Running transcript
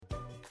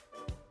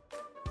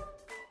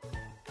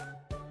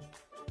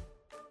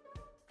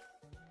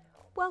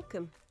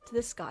Welcome to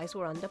the Skies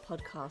Were Under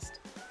podcast,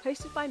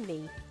 hosted by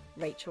me,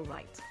 Rachel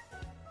Wright.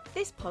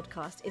 This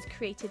podcast is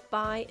created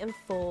by and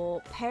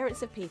for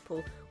parents of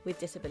people with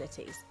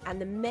disabilities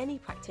and the many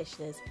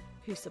practitioners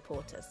who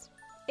support us.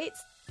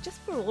 It's just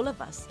for all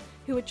of us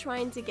who are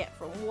trying to get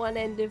from one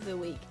end of the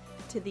week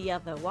to the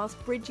other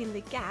whilst bridging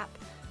the gap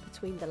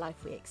between the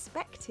life we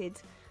expected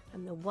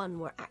and the one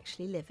we're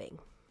actually living.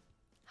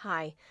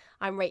 Hi,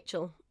 I'm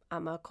Rachel.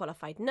 I'm a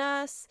qualified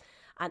nurse,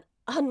 an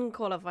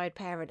unqualified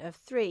parent of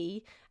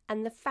 3,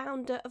 and the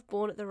founder of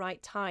Born at the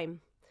Right Time.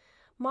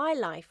 My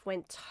life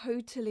went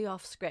totally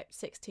off script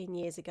 16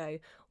 years ago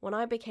when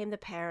I became the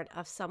parent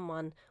of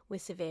someone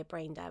with severe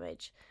brain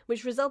damage,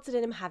 which resulted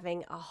in him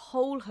having a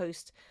whole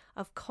host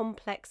of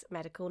complex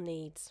medical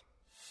needs.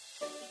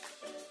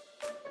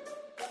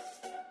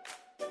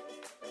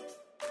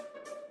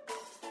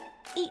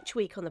 Each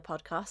week on the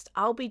podcast,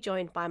 I'll be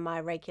joined by my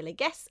regular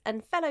guests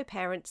and fellow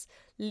parents,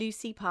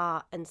 Lucy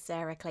Parr and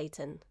Sarah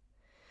Clayton.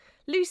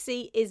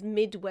 Lucy is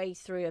midway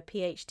through a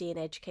PhD in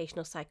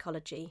educational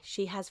psychology.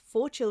 She has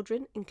 4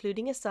 children,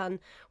 including a son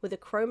with a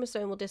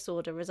chromosomal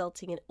disorder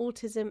resulting in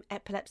autism,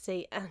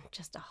 epilepsy, and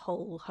just a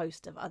whole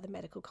host of other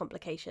medical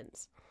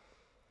complications.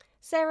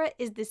 Sarah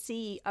is the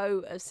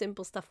CEO of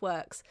Simple Stuff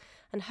Works,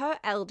 and her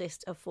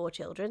eldest of 4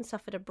 children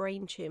suffered a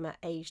brain tumour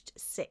aged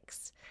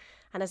 6.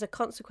 And as a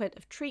consequence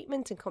of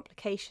treatment and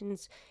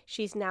complications,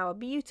 she's now a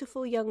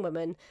beautiful young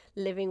woman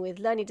living with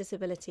learning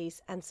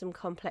disabilities and some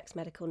complex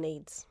medical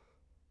needs.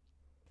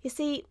 You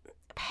see,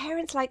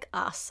 parents like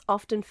us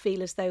often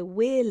feel as though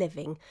we're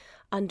living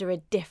under a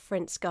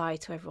different sky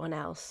to everyone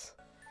else.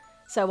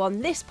 So on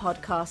this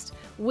podcast,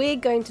 we're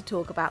going to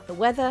talk about the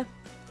weather,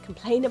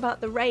 complain about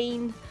the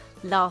rain,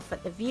 laugh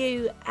at the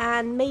view,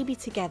 and maybe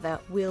together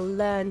we'll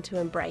learn to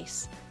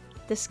embrace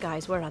the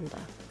skies we're under.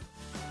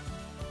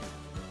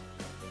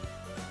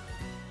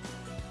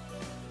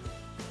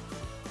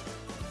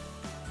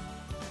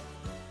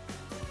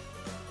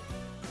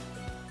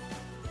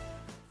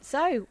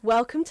 So,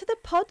 welcome to the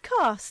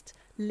podcast,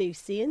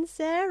 Lucy and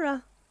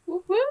Sarah.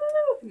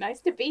 Woohoo!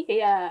 Nice to be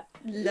here.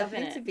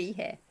 Lovely to be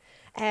here.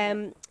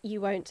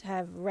 You won't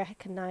have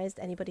recognised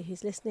anybody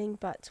who's listening,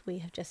 but we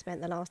have just spent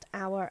the last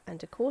hour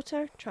and a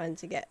quarter trying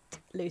to get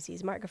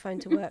Lucy's microphone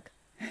to work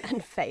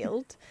and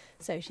failed.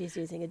 So she's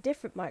using a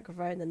different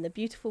microphone than the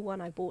beautiful one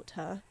I bought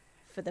her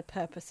for the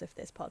purpose of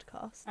this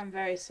podcast. I'm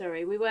very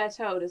sorry. We were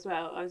told as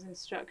well, I was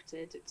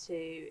instructed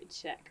to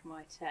check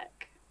my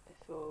tech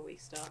before we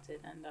started,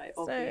 and I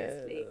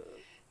obviously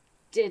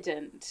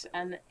didn't,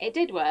 and it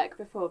did work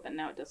before, but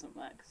now it doesn't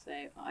work, so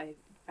I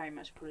very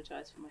much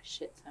apologise for my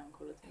shit sound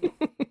quality.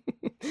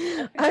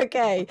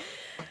 Okay,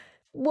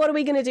 what are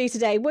we going to do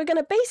today? We're going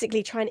to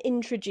basically try and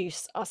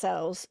introduce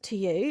ourselves to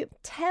you,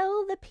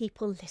 tell the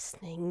people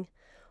listening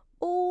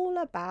all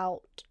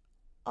about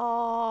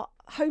our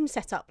home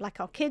setup, like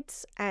our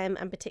kids, and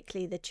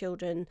particularly the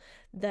children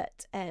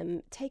that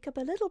take up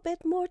a little bit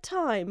more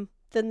time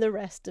than the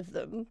rest of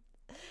them.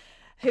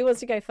 Who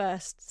wants to go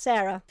first?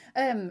 Sarah.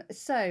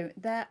 So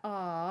there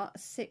are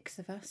 6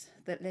 of us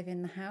that live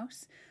in the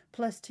house,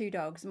 plus 2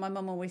 dogs. My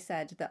mum always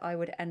said that I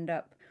would end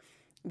up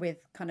with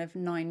kind of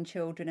 9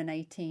 children and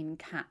 18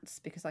 cats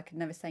because I could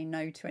never say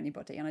no to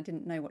anybody, and I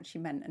didn't know what she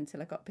meant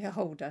until I got a bit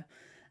older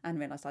and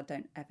realised I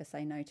don't ever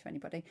say no to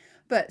anybody.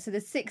 But so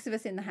there's 6 of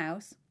us in the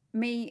house,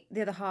 me,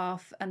 the other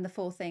half, and the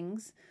 4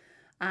 things.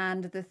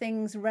 And the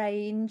things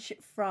range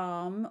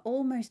from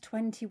almost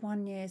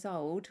 21 years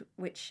old,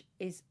 which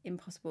is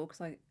impossible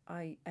because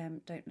I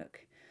don't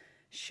look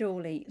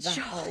surely that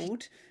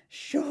old.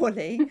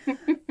 Surely.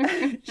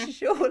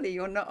 Surely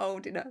you're not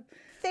old enough.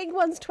 Thing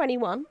 1's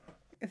 21.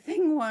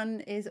 Thing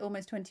 1 is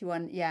almost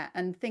 21, yeah.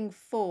 And thing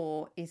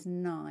 4 is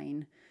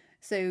 9.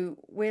 So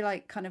we're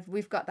like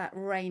we've got that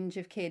range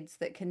of kids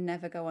that can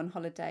never go on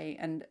holiday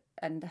and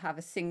have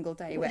a single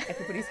day where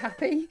everybody's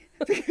happy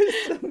because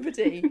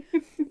somebody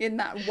in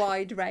that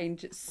wide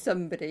range,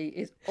 somebody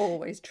is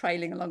always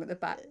trailing along at the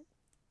back.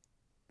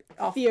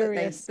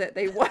 Furious. That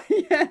they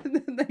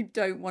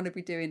don't want to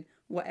be doing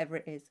whatever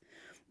it is.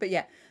 But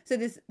yeah, so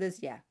there's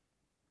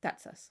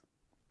that's us.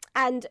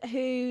 And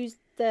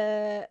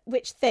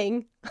which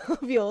thing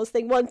of yours,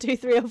 thing 1, 2,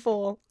 3 or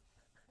 4?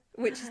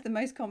 Which is the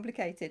most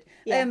complicated?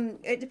 Yeah.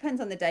 It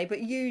depends on the day,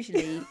 but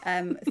usually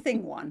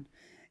thing 1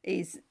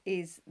 is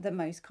the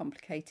most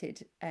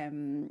complicated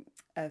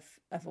of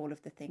all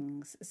of the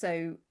things.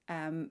 So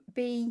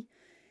B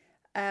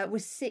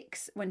was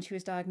 6 when she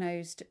was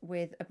diagnosed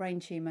with a brain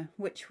tumour,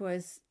 which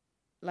was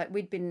like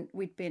we'd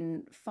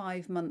been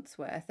 5 months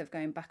worth of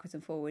going backwards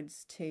and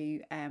forwards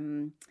to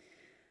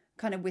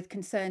kind of with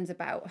concerns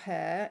about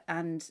her,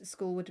 and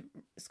school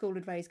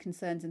would raise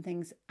concerns and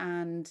things,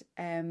 and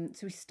so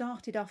we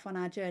started off on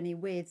our journey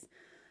with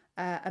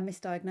a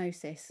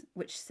misdiagnosis,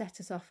 which set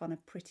us off on a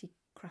pretty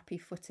crappy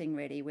footing,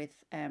 really, with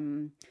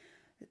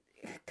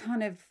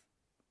kind of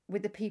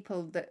with the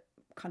people that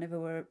kind of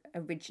were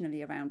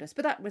originally around us.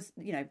 But that was,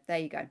 there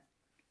you go.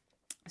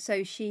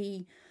 So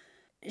she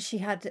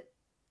had,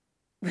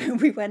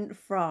 we went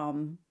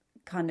from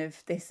kind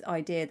of this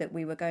idea that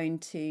we were going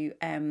to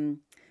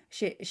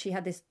she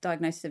had this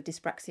diagnosis of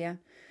dyspraxia,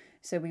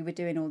 so we were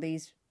doing all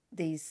these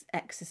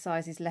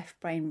exercises, left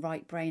brain,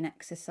 right brain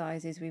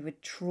exercises. We were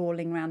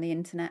trawling around the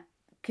internet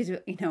because,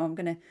 you know, I'm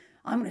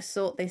gonna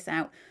sort this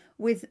out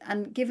with.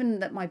 And given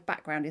that my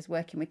background is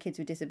working with kids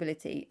with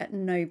disability, at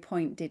no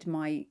point did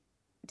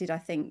I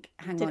think,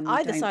 hang on,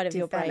 either side of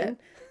your brain,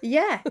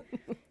 yeah.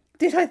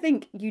 Did I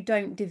think you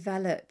don't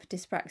develop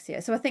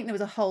dyspraxia? So I think there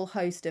was a whole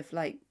host of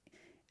like,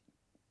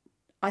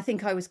 I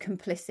think I was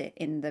complicit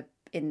in the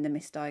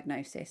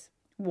misdiagnosis.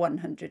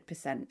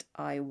 100%.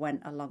 I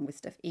went along with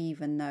stuff,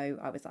 even though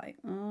I was like,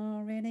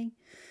 oh, really?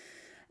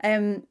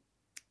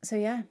 So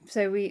yeah,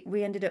 so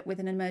we ended up with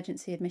an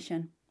emergency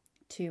admission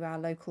to our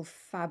local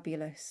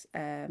fabulous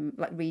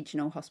like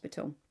regional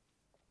hospital,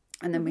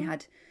 and then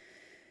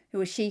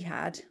she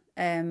had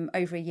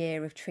over a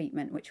year of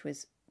treatment, which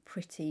was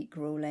pretty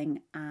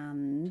grueling,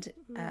 and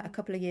a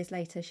couple of years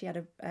later she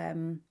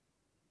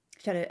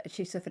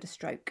suffered a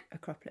stroke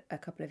a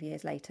couple of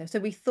years later. So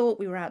we thought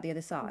we were out the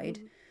other side,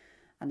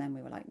 and then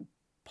we were like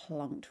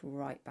plonked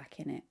right back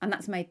in it, and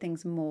that's made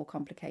things more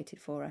complicated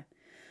for her.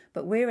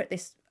 But we're at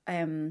this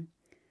kind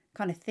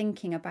of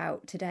thinking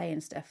about today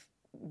and stuff.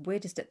 We're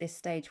just at this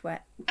stage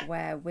where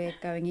we're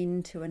going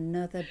into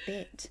another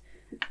bit.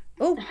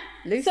 Oh,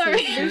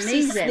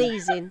 Lucy's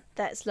sneezing.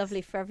 That's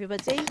lovely for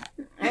everybody.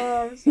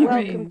 Oh, sorry.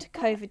 Welcome to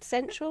COVID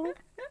Central.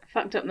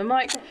 Fucked up the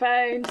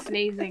microphone,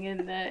 sneezing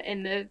in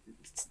the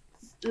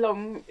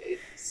long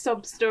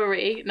sob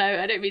story. No,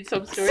 I don't mean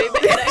sob story.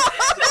 But, you know.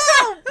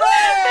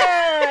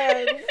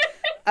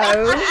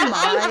 Oh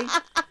my!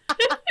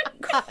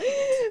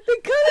 The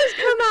colours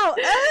come out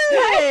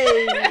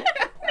early.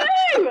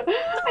 No,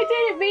 I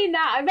didn't mean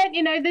that. I meant,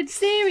 you know, the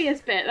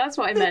serious bit. That's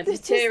what I meant. The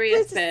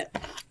serious bit.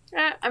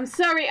 I'm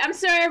sorry.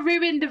 I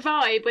ruined the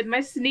vibe with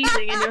my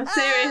sneezing in your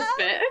serious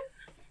bit.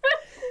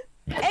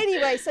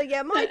 Anyway, so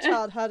yeah, my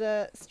child had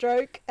a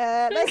stroke.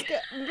 Let's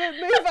move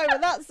over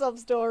that sub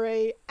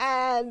story.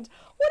 And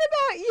what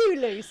about you,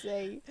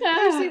 Lucy?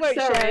 Lucy won't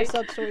share a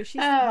sub story.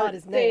 She's hard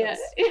as nails.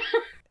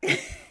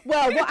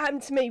 Well, what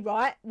happened to me,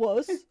 right,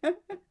 was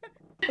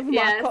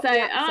yeah. So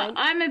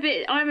I'm a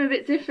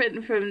bit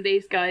different from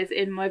these guys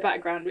in my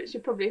background, which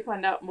you'll probably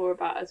find out more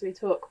about as we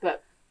talk.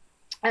 But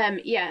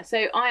yeah,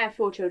 so I have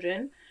 4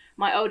 children.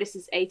 My oldest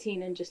is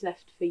 18 and just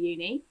left for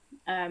uni.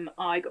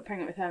 I got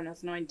pregnant with her when I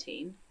was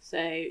 19,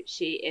 so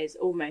she is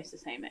almost the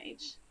same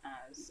age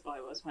as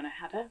I was when I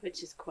had her,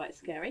 which is quite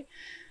scary.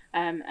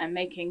 And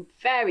making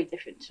very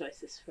different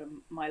choices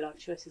from my life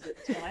choices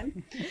at the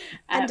time.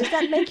 And does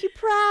that make you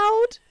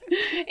proud?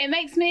 It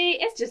makes me.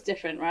 It's just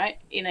different, right?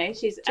 You know,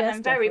 and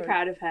I'm very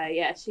proud of her.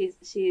 Yeah,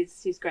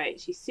 she's great.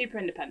 She's super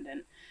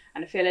independent,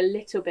 and I feel a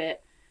little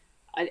bit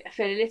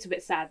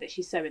sad that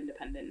she's so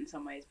independent in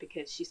some ways,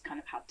 because she's kind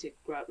of had to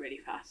grow up really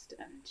fast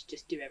and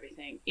just do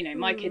everything. You know,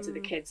 my kids are the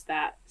kids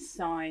that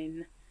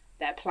sign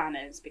their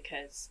planners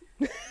because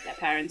their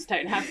parents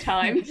don't have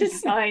time to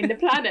sign the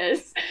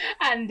planners,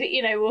 and,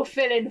 you know, will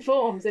fill in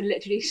forms and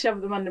literally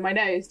shove them under my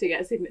nose to get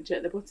a signature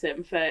at the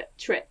bottom for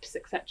trips,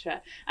 etc.,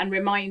 and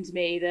remind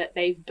me that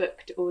they've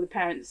booked all the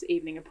parents'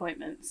 evening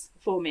appointments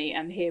for me,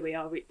 and here we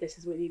are, this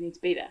is when you need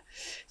to be there.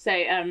 So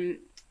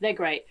they're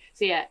great.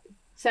 So yeah.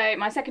 So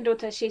my second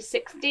daughter, she's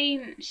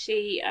 16.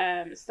 She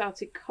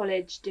started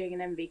college doing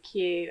an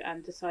MVQ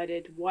and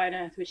decided, why on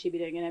earth would she be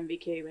doing an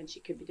MVQ when she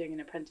could be doing an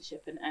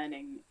apprenticeship and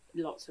earning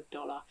lots of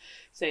dollar?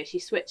 So she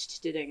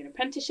switched to doing an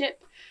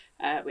apprenticeship,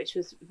 which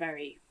was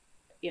very,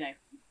 you know,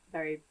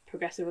 very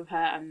progressive of her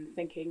and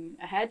thinking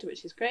ahead,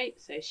 which is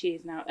great. So she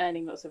is now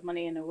earning lots of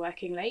money and a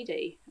working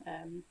lady,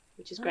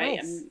 which is great.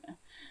 Nice.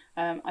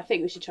 And I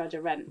think we should charge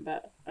her rent,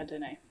 but I don't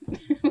know.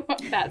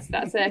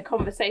 That's a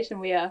conversation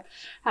we are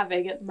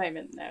having at the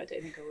moment. No, I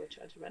don't think I will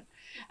charge her rent.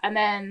 And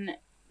then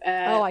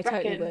I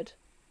totally would.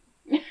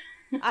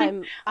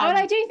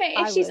 I do think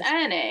if she's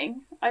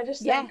earning, I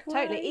just think,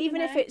 well, totally.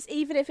 Even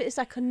if it's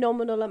like a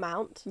nominal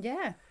amount.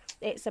 Yeah,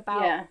 it's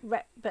about.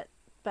 But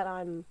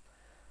I'm.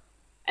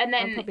 And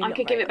then I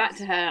could give it back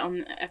to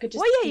her. I could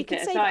just keep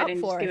it aside and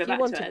just give it back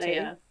to her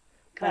later.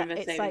 Kind of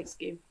a savings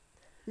scheme.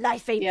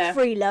 Life ain't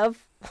free,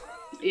 love.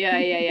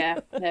 Yeah.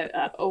 No,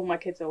 all my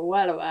kids are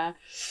well aware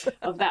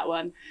of that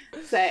one.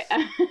 So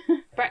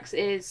Brex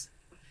is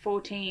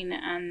 14,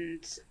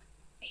 and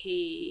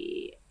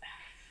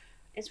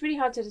it's really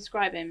hard to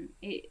describe him.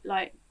 He,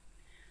 like,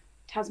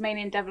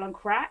 Tasmanian devil on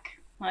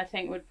crack, I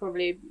think would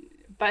probably,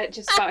 but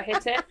just about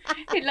hit it.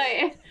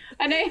 Like,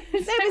 I know.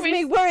 That was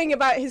me worrying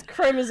about his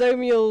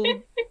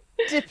chromosomal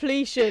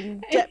duplication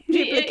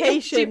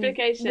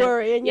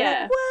worry, and you're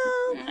like,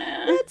 well,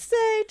 let's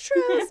say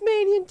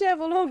Tasmanian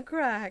devil on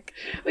crack.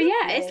 Well,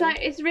 yeah,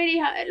 it's really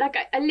hard. Like,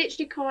 I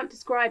literally can't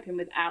describe him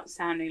without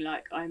sounding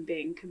like I'm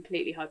being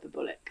completely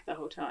hyperbolic the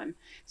whole time.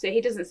 So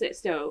he doesn't sit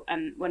still,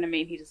 and when I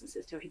mean he doesn't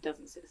sit still, he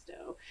doesn't sit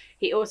still.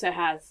 He also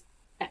has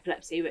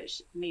epilepsy,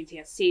 which means he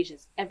has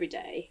seizures every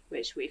day,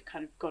 which we've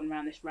kind of gone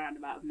around this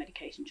roundabout of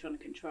medication trying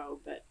to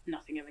control, but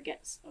nothing ever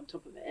gets on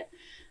top of it.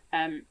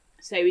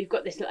 So we've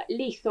got this like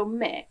lethal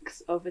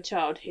mix of a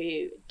child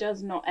who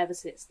does not ever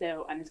sit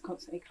still and is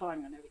constantly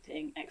climbing on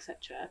everything,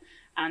 etc.,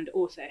 and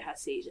also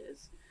has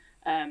seizures,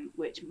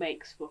 which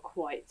makes for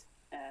quite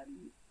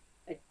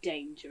a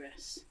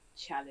dangerous,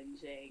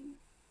 challenging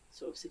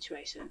sort of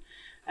situation.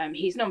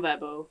 He's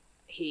nonverbal.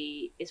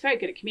 He is very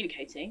good at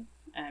communicating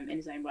in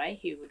his own way.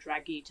 He will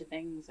drag you to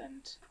things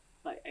and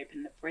like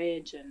open the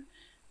fridge and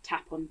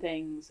tap on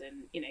things,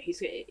 and you know,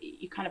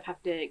 you kind of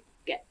have to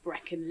get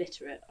Brecon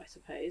literate, I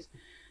suppose.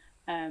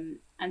 And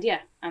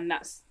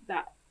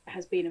that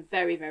has been a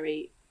very,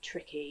 very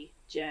tricky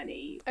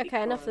journey.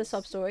 Okay, enough of the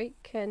sob story.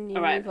 Can you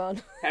move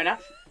on? Fair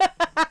enough.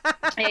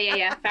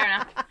 Yeah, fair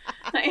enough.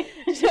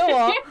 You know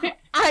what?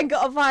 I ain't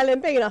got a violin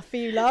big enough for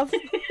you, love.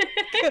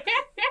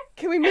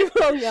 Can we move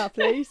along now,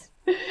 please?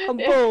 I'm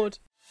bored.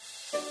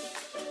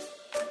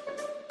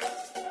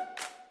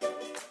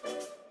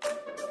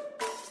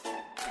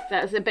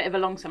 That's a bit of a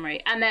long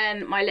summary. And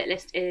then my lit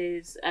list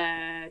is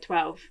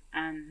 12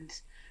 and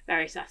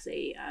very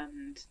sassy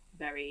and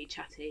very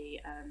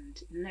chatty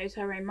and knows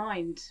her own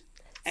mind.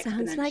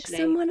 Sounds like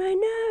someone I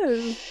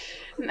know.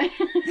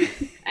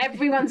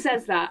 Everyone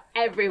says that.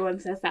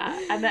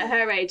 And at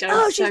her age, I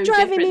was she's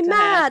driving me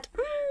mad.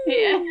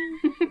 Yeah.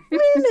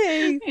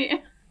 Really? Yeah.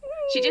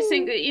 She just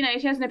thinks that, you know,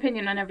 she has an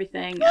opinion on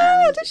everything.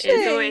 Oh, and does she?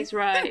 It's always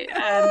right.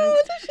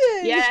 Oh, does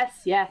she?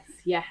 Yes.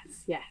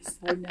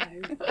 I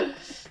know.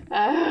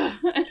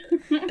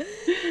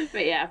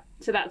 But yeah,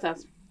 so that's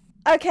us.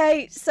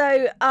 Okay,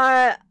 so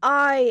I've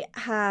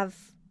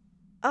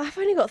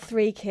only got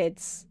 3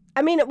 kids.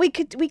 I mean, we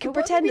could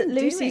pretend that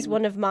Lucy's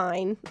one of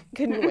mine,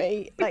 couldn't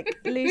we? Like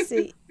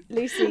Lucy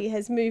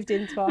has moved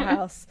into our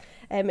house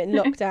in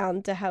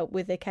lockdown to help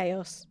with the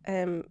chaos.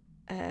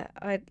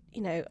 I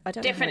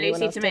don't different know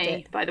Lucy to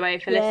me, by the way,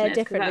 for listeners,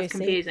 because that's Lucy.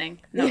 confusing.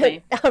 Not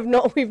me.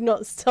 We've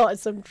not started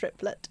some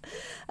triplet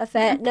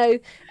affair. No.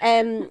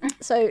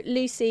 So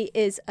Lucy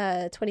is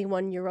a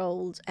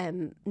 21-year-old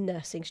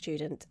nursing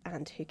student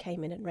and who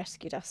came in and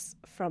rescued us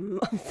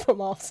from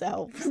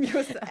ourselves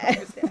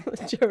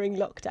during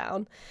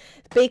lockdown,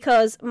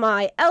 because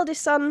my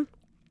eldest son,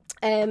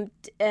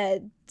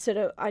 sort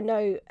of, I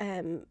know,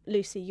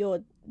 Lucy,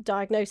 your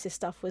diagnosis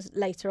stuff was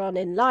later on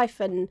in life,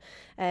 and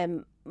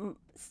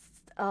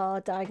our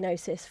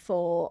diagnosis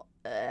for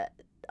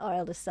our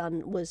eldest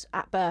son was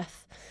at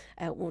birth,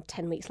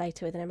 10 weeks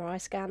later with an MRI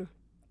scan,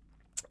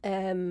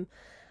 and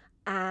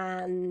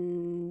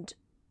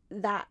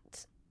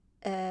that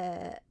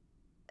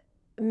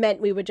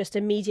meant we were just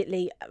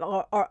immediately,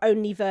 our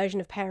only version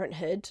of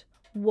parenthood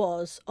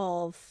was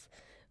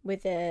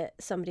with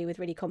somebody with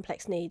really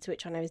complex needs,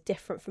 which I know is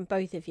different from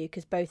both of you,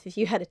 because both of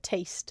you had a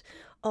taste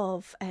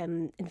of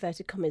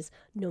inverted commas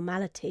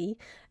normality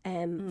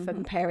from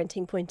a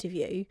parenting point of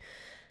view,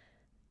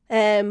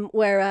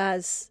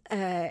 whereas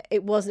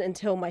it wasn't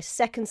until my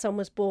second son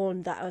was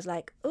born that I was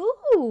like,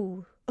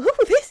 oh,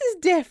 this is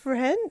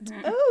different.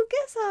 Oh,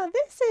 guess how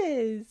this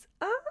is.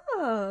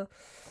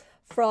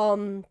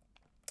 From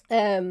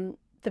the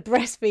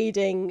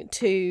breastfeeding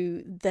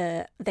to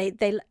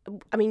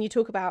I mean, you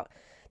talk about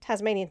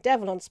Tasmanian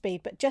devil on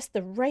speed, but just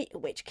the rate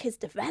at which kids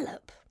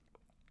develop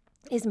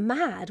is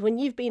mad. When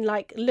you've been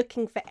like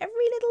looking for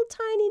every little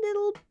tiny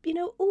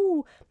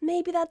little,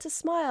 maybe that's a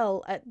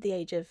smile at the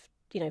age of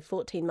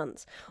 14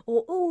 months,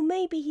 or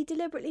maybe he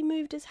deliberately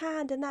moved his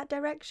hand in that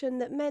direction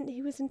that meant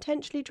he was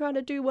intentionally trying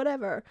to do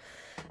whatever,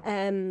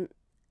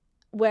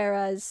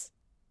 whereas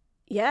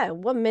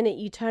 1 minute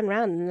you turn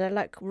around and they're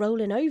like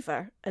rolling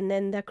over, and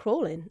then they're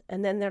crawling,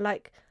 and then they're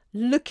like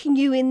looking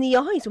you in the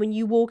eyes when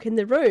you walk in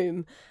the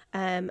room,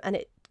 and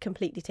it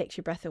completely takes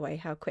your breath away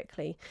how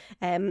quickly.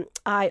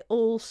 I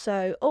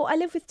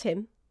live with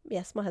Tim,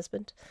 yes, my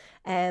husband.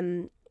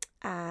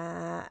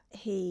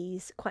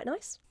 He's quite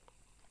nice.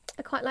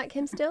 I quite like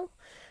him still,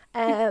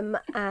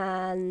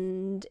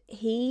 and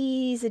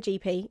he's a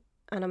GP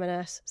and I'm a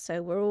nurse,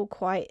 so we're all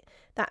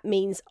that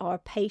means our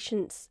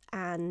patience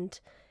and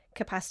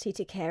capacity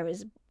to care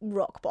is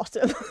rock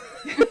bottom.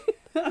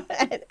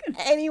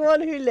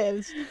 Anyone who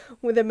lives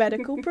with a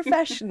medical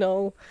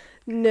professional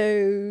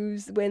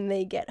knows when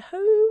they get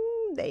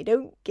home they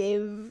don't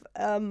give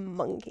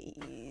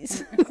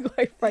monkeys.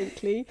 Quite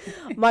frankly,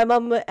 my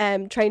mum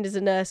trained as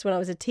a nurse when I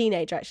was a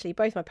teenager. Actually,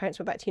 both my parents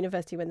went back to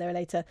university when they were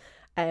later,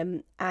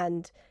 and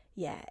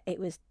it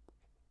was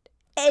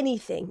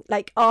anything.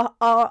 Like our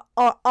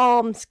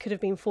arms could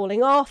have been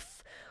falling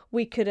off.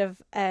 We could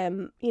have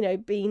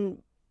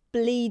been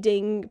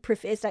bleeding.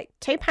 It's like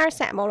 2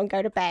 paracetamol and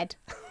go to bed.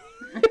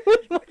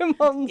 My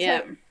mum's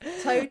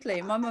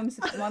totally. My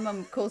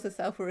mum calls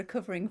herself a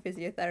recovering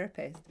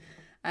physiotherapist,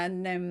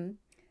 and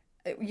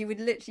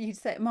you'd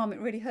say, "Mum, it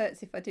really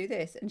hurts if I do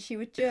this," and she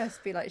would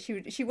just be like, she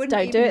wouldn't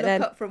don't even do it,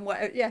 look up from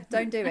where. Yeah,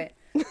 don't do it.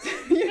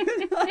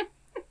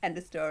 End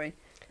of story.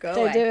 Go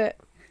don't away. Do it.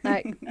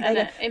 Like,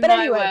 in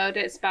my world,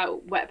 it's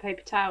about wet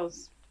paper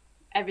towels.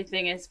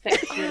 Everything is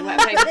fixed with wet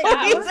paper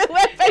towels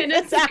in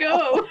a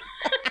school.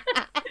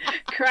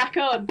 Crack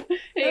on.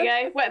 Here you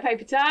go. Wet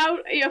paper towel.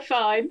 You're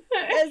fine.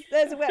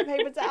 There's a wet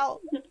paper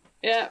towel.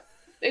 Yeah.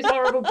 Those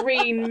horrible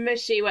green,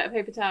 mushy wet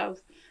paper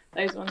towels.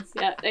 Those ones,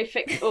 yeah, they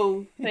fix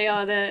all. They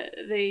are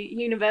the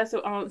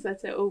universal answer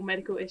to all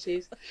medical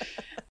issues.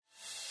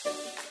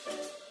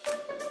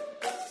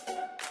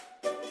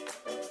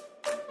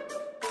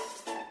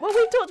 Well,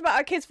 we've talked about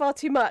our kids far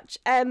too much.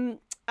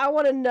 I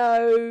want to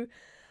know,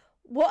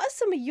 what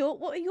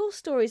are your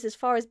stories as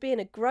far as being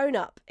a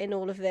grown-up in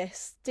all of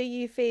this? Do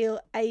you feel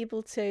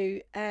able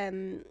to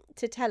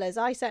tell us?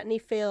 I certainly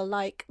feel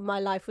like my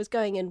life was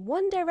going in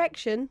one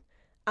direction,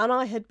 and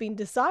I had been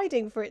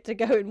deciding for it to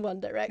go in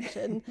one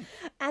direction.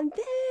 And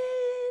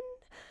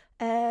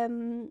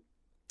then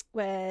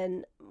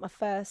when my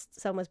first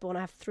son was born,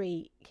 I have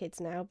 3 kids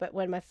now, but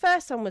when my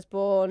first son was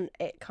born,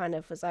 it kind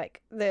of was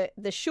like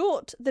the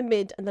short, the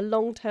mid and the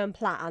long-term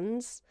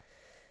plans,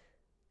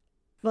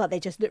 well, they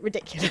just look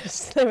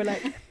ridiculous. They were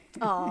like,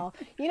 oh,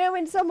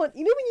 when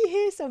you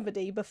hear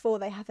somebody before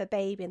they have a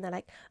baby and they're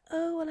like,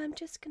 oh, well, I'm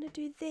just going to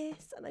do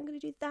this and I'm going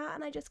to do that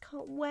and I just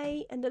can't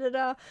wait and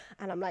da-da-da.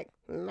 And I'm like,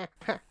 like,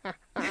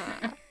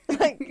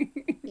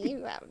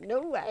 you have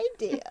no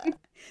idea.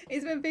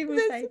 It's when people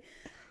say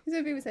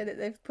that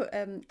they've put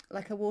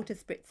like a water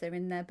spritzer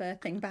in their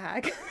birthing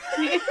bag.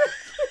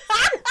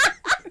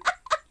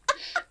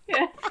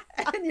 Yeah.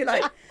 And you're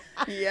like,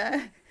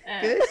 yeah,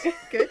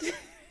 good.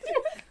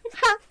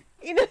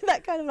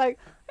 That kind of like,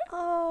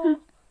 oh,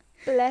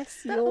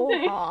 bless your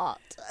heart.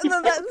 And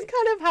that's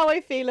kind of how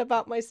I feel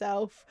about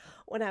myself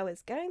when I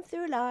was going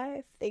through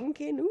life,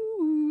 thinking,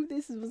 ooh,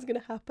 this is what's going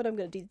to happen. I'm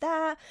going to do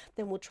that.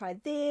 Then we'll try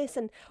this.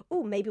 And,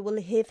 oh, maybe we'll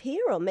live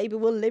here, or maybe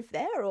we'll live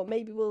there, or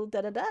maybe we'll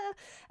da-da-da.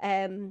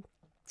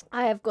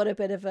 I have got a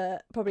bit of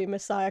a probably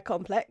Messiah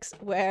complex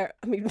where,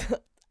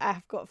 I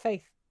have got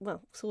faith. Well,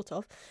 sort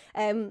of.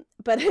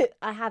 But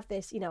I have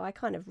this, I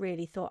kind of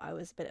really thought I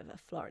was a bit of a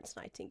Florence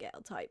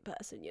Nightingale type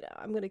person,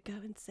 I'm going to go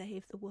and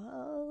save the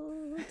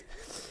world.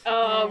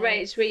 Oh,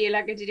 Rach,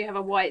 did you have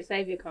a white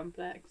saviour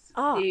complex?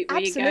 Oh, were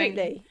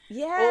absolutely.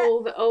 You going yeah.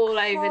 All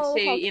over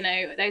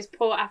to, those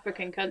poor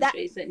African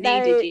countries that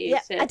needed you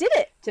I did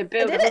it. to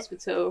build a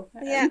hospital.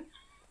 Yeah.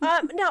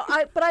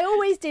 But I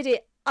always did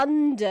it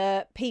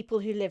under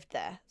people who lived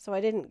there. So I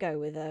didn't go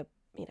with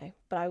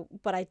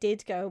but I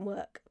did go and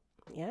work.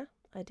 Yeah.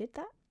 I did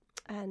that,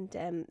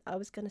 and I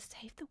was going to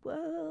save the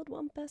world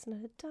one person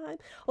at a time.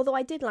 Although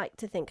I did like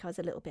to think I was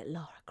a little bit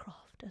Lara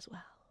Croft as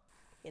well,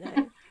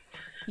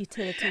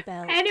 utility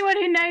belt. Anyone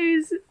who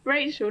knows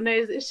Rachel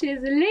knows that she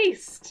is the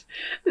least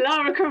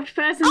Lara Croft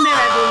person there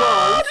ever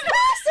was.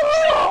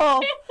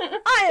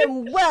 I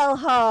am well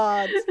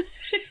hard.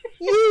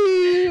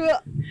 You.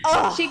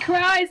 Oh. She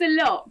cries a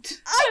lot.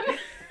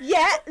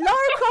 Yeah,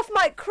 Lara Croft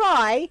might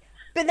cry,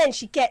 but then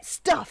she gets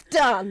stuff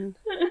done.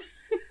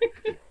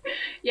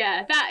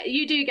 Yeah, that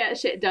you do get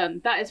shit done.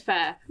 That is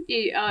fair.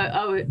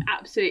 I would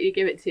absolutely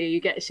give it to you.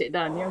 You get shit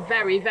done. You're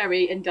very,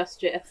 very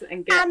industrious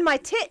and my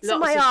tits and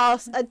my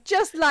arse are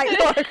just like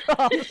Lara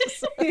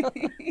Croft's.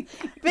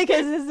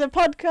 Because this is a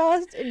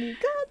podcast and you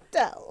can't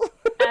tell.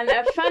 And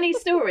a funny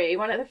story.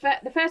 One of the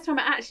first time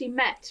I actually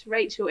met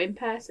Rachel in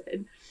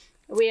person,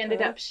 we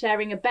ended up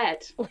sharing a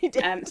bed. We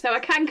did. So I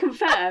can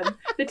confirm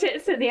the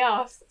tits and the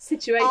arse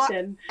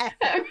situation.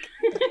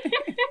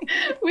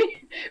 We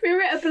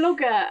were at a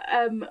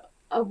blogger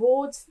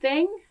awards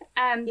thing,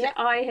 and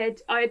I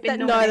had been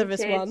nominated. Neither of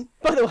us won,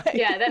 by the way.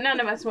 Yeah, that none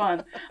of us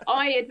won.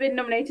 I had been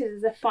nominated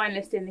as a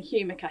finalist in the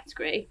humour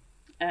category.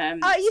 Are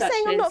you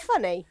saying I'm not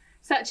funny?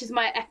 Such as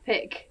my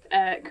epic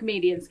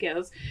comedian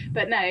skills,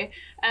 but no.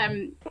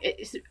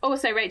 It's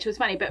also Rachel was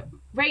funny, but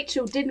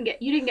Rachel didn't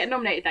get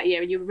nominated that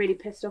year, and you were really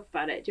pissed off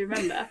about it. Do you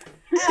remember?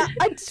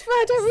 I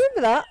don't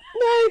remember that.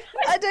 No,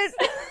 I don't.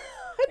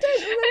 I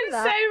don't remember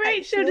that. And so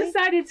Rachel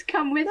decided to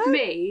come with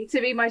me to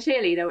be my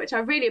cheerleader, which I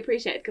really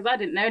appreciated because I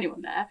didn't know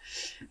anyone there.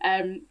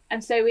 And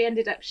so we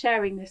ended up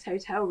sharing this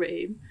hotel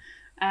room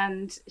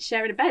and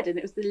sharing a bed, and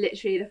it was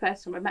literally the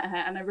first time I met her.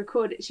 And I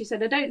recorded. She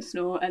said I don't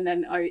snore, and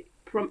then I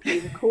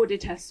promptly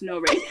recorded her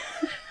snoring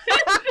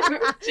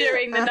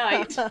during the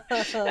night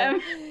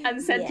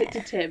and sent it to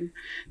Tim.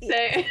 So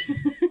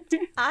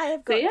I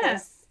have got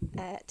this.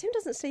 Tim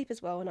doesn't sleep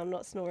as well when I'm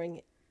not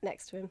snoring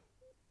next to him.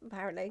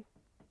 Apparently,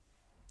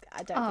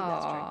 I don't think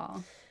that's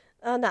true.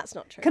 Oh, that's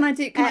not true. Can I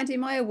do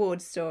my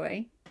award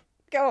story?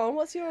 Go on.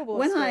 What's your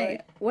award story?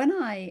 When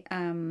I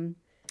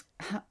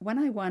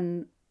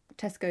won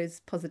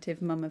Tesco's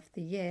Positive Mum of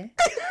the Year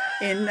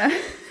in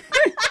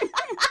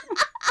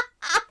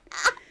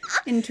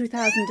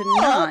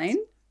 2009.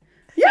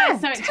 Yeah,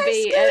 something to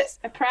be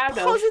proud of.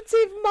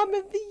 Positive Mum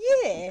of the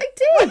Year. I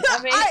did.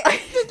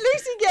 Did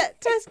Lucy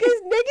get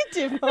Tesco's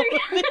Negative Mum of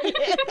the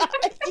Year?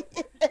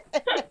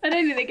 I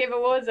don't think they give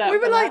awards out. We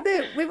were like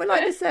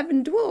the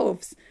Seven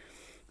Dwarfs.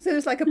 So there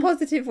was like a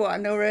positive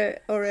one or a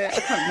I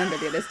can't remember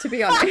the others, to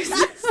be honest.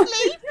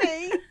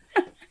 Sleepy,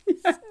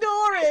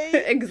 snoring,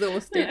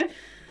 exhausted.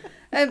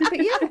 But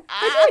yeah,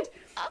 I did.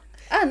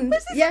 And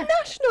was this a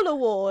national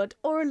award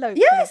or a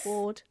local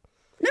award?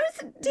 No,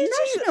 it's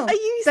national. Are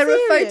you there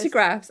serious? Are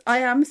photographs. I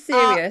am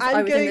serious.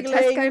 I was in the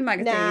Tesco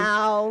magazine.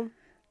 Now.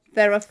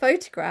 There are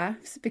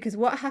photographs, because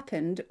what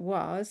happened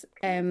was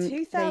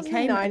they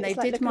came and they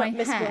did my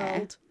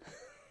hair.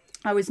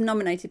 I was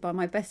nominated by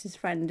my bestest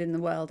friend in the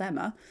world,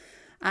 Emma.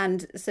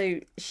 And so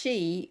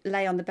she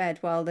lay on the bed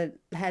while the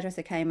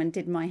hairdresser came and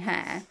did my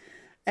hair,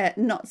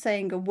 not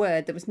saying a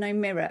word. There was no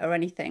mirror or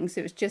anything.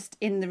 So it was just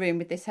in the room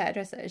with this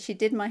hairdresser. She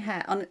did my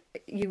hair.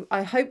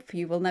 I hope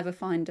you will never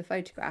find a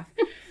photograph,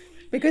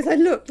 because I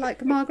looked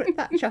like Margaret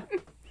Thatcher.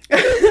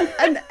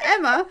 And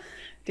Emma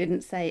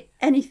didn't say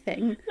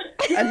anything.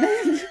 And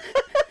then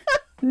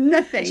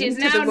nothing. She's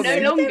now no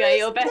longer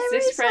your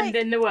bestest friend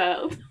in the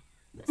world.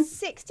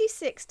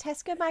 66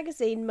 Tesco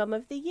Magazine Mum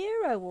of the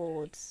Year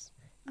Awards.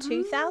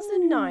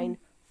 2009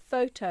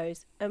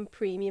 photos and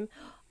premium.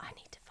 I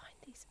need to find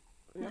these.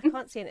 I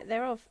can't see it.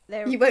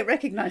 They're You won't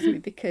recognise me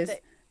because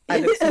I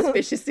look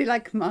suspiciously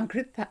like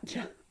Margaret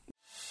Thatcher.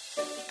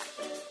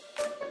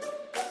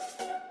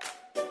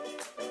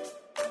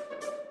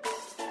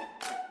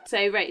 So,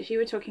 Rach, you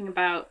were talking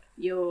about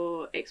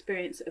your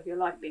experience of your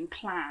life being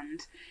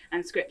planned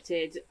and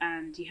scripted,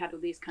 and you had all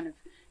these kind of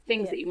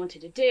things that you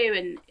wanted to do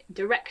and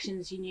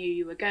directions you knew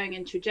you were going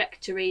in,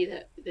 trajectory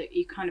that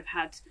you kind of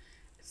had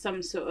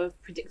some sort of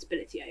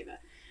predictability over.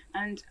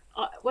 And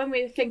when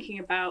we were thinking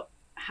about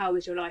how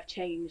has your life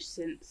changed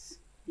since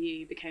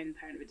you became the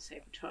parent of a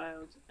disabled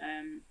child,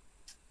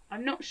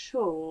 I'm not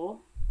sure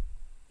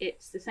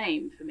it's the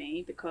same for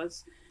me,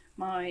 because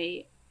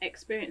my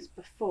experience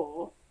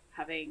before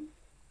having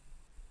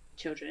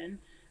children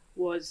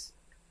was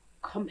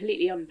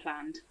completely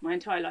unplanned. My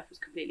entire life was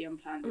completely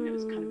unplanned, and it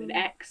was kind of an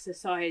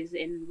exercise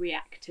in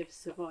reactive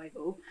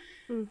survival.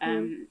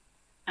 And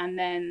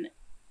then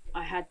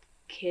I had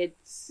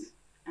kids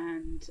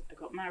and I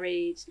got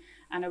married,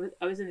 and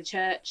I was in the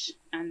church,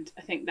 and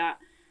I think that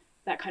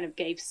kind of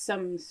gave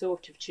some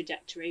sort of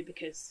trajectory,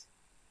 because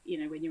you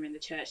know, when you're in the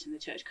church and the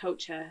church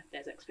culture,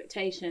 there's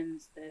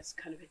expectations, there's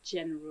kind of a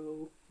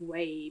general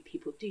way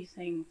people do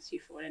things.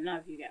 You fall in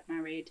love, you get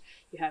married,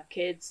 you have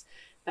kids.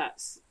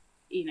 That's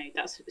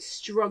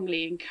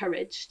strongly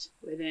encouraged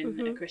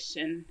within a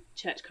Christian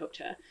church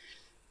culture.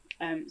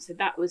 So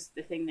that was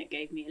the thing that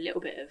gave me a little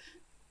bit of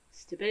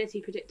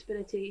stability,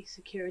 predictability,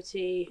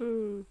 security,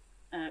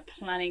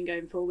 planning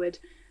going forward.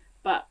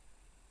 But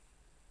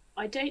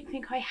I don't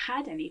think I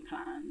had any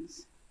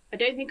plans. I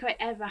don't think I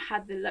ever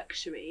had the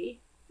luxury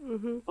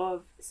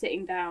of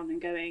sitting down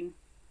and going,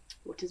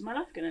 what is my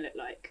life going to look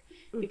like?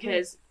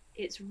 Because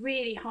it's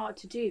really hard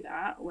to do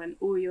that when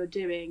all you're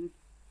doing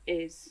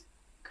is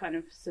kind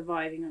of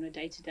surviving on a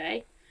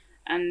day-to-day.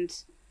 And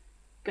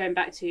going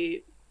back to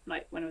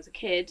like when I was a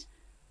kid,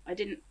 I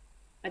didn't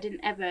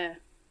ever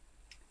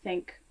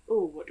think,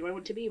 oh, what do I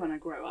want to be when I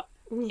grow up?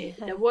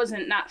 There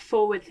wasn't that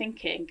forward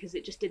thinking, because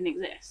it just didn't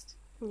exist.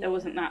 There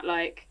wasn't that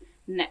like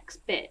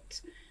next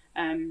bit,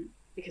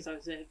 because I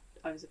was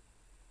a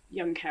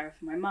young carer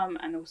for my mum,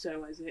 and also I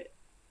was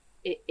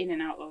in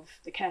and out of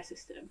the care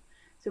system.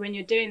 So when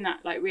you're doing that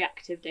like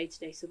reactive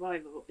day-to-day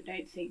survival, I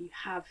don't think you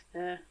have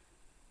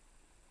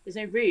there's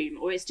no room,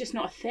 or it's just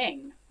not a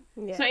thing.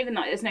 It's not even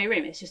like there's no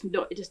room, it's just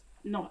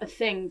not a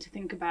thing to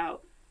think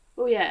about,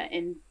 oh yeah,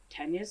 in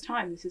 10 years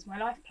time this is my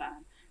life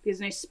plan, because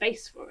there's no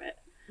space for it.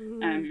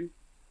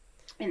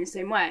 In the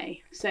same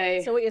way.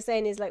 So what you're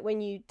saying is, like, when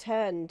you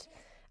turned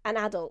an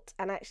adult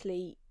and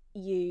actually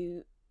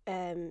you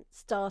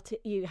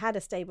you had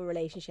a stable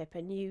relationship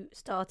and you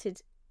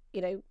started,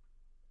 you know,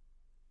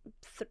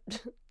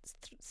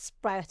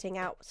 sprouting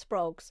out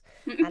sprogs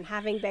and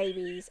having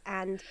babies,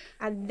 and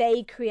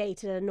they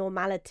created a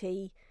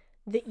normality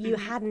that you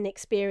hadn't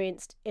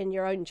experienced in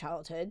your own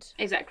childhood.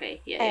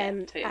 Exactly.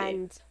 Totally.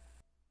 And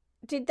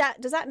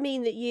does that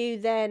mean that you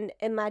then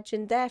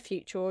imagined their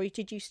future, or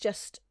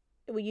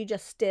were you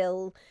just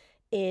still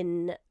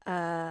in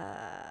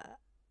a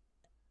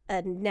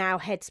now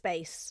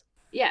headspace?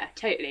 Yeah,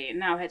 totally.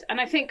 And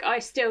I think I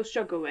still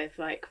struggle with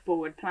like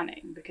forward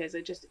planning, because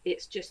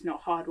it's just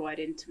not hardwired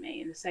into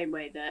me in the same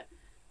way that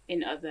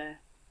in other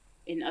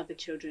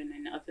children,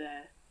 in other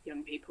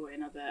young people,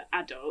 in other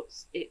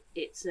adults,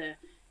 it's a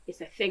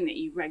thing that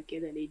you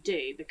regularly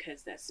do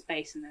because there's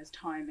space and there's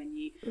time, and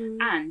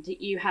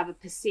you have a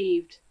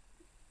perceived,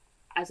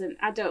 as an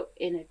adult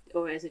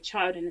or as a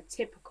child in a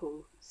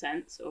typical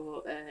sense,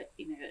 or a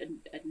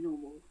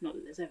normal, not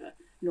that there's ever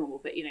normal,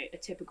 but a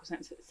typical set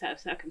of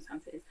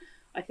circumstances.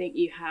 I think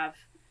you have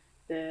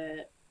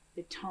the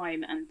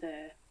time and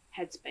the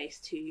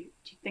headspace to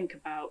think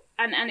about,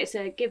 and it's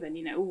a given.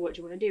 What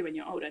do you want to do when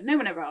you're older? No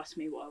one ever asked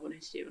me what I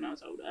wanted to do when I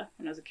was older,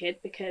 when I was a kid,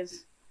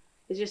 because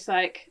it's just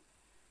like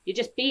you're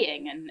just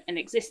being and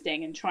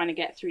existing and trying to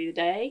get through the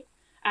day.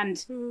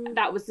 And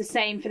that was the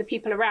same for the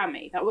people around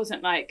me. That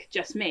wasn't like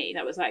just me.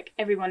 That was like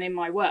everyone in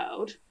my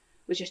world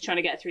was just trying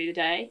to get through the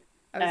day.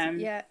 I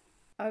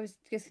was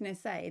just going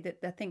to say that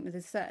I think there's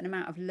a certain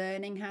amount of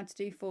learning how to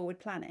do forward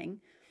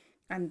planning,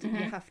 and you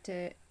have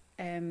to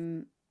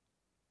you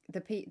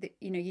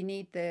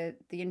need the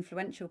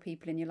influential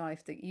people in your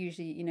life that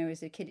usually,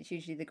 as a kid, it's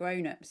usually the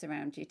grown-ups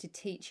around you to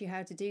teach you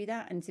how to do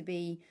that, and to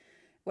be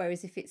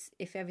Whereas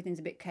if everything's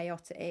a bit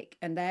chaotic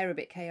and they're a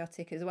bit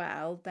chaotic as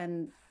well,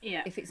 then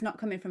if it's not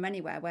coming from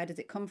anywhere, where does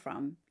it come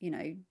from?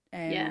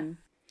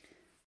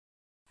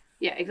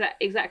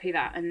 Exactly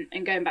that.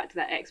 And going back to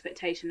that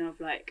expectation of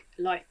like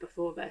life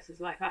before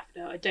versus life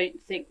after, I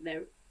don't think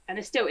there, and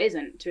it still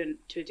isn't to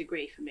a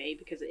degree for me,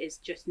 because it is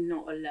just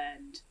not a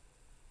learned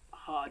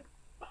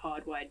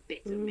hardwired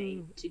bit of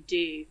me to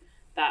do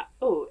that.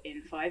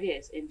 In 5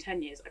 years, in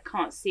 10 years, I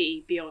can't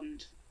see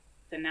beyond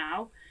the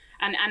now.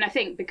 And I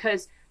think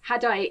because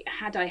had I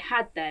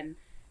had then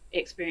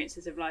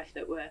experiences of life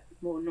that were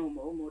more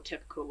normal, more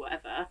typical,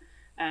 whatever,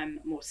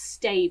 more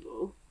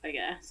stable, I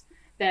guess,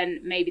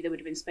 then maybe there would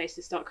have been space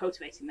to start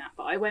cultivating that.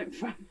 But I went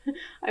from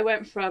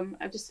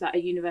I'm just like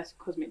a universal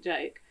cosmic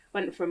joke,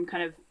 went from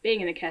kind of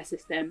being in a care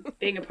system,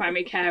 being a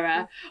primary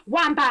carer,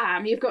 wham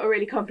bam, you've got a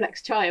really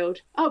complex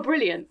child. Oh,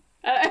 brilliant.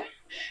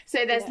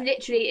 So there's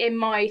literally, in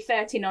my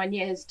 39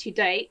 years to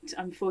date,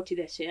 I'm 40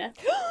 this year,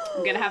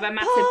 I'm going to have a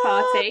massive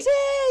party.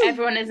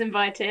 Everyone is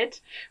invited.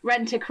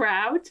 Rent a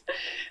crowd. So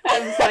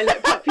I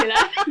look popular.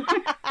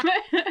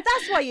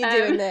 That's why you're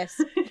doing this.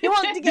 You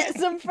want to get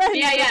some friends.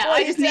 Yeah.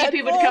 I just need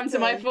people to come to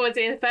my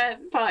 40th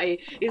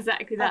party.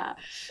 Exactly that.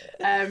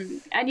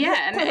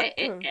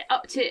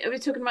 Up to, I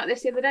was talking about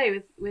this the other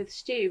day with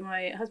Stu,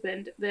 my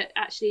husband, that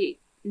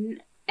actually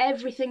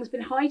everything's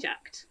been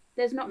hijacked.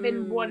 There's not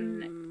been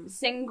one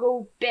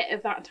single bit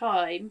of that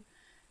time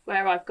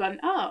where I've gone,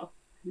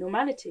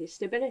 normality,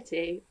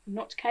 stability,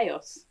 not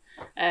chaos.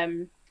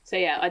 I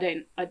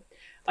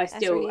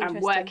still really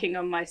am working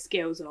on my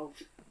skills of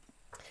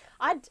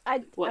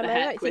what the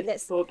heck with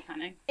forward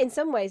planning. In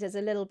some ways, there's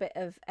a little bit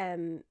of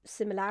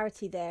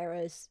similarity there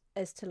as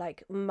to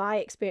like my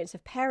experience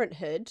of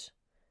parenthood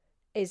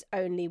is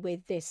only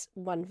with this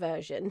one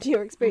version.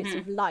 Your experience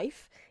of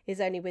life is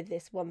only with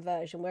this one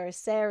version, whereas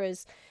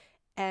Sarah's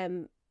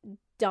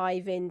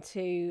dive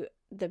into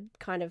the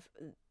kind of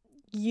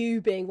you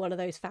being one of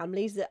those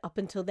families that up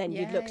until then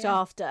you'd looked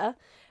after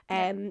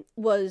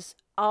was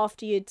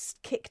after you'd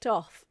kicked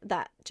off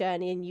that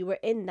journey and you were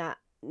in that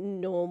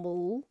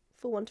normal,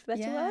 for want of a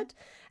better word,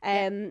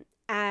 where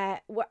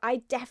I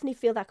definitely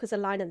feel that was a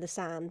line in the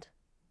sand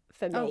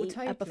for me,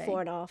 before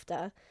and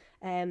after,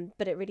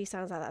 but it really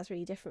sounds like that's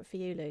really different for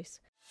you, Luce.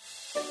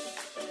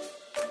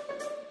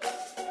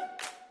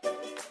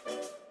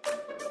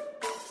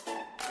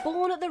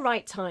 Born at the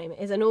Right Time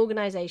is an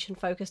organisation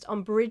focused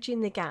on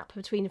bridging the gap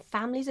between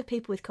families of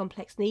people with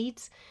complex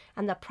needs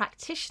and the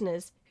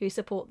practitioners who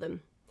support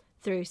them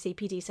through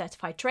CPD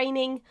certified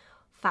training,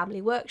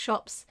 family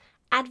workshops,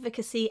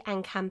 advocacy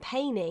and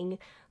campaigning.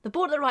 The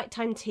Born at the Right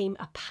Time team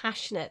are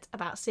passionate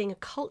about seeing a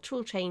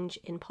cultural change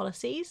in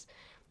policies,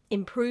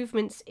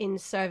 improvements in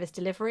service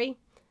delivery,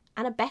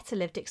 and a better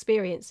lived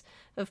experience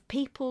of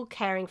people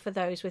caring for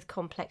those with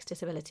complex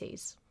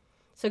disabilities.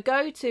 So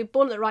go to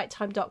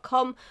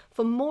bornattherighttime.com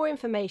for more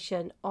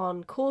information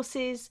on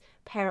courses,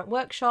 parent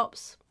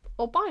workshops,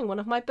 or buying one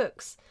of my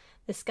books,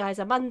 The Skies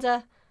Are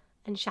Under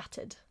and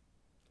Shattered.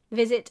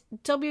 Visit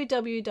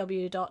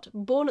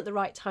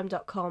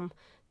www.bornattherighttime.com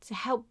to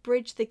help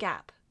bridge the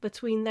gap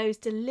between those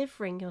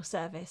delivering your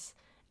service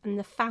and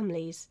the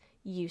families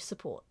you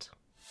support.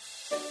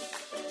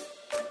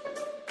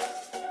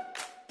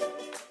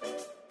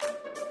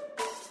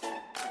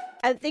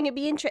 I think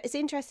it's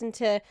interesting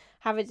to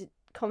have a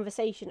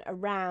conversation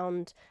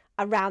around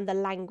the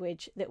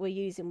language that we're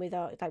using with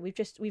our, like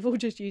we've all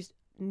just used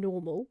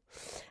normal,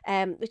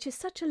 which is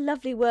such a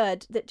lovely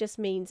word that just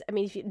means, I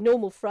mean, if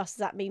normal for us, does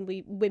that mean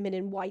we women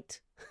in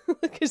white?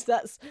 Because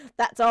that's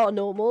our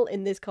normal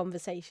in this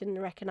conversation,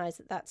 and recognise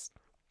that that's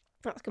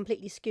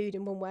completely skewed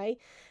in one way.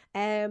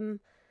 I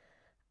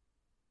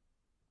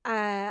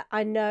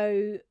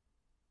know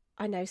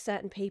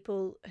certain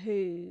people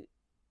who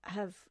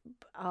have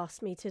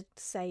asked me to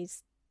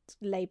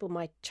label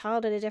my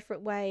child in a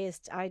different way, as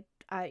I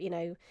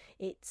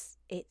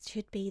it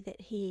should be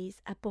that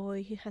he's a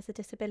boy who has a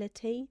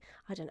disability.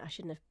 I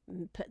shouldn't have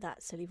put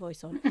that silly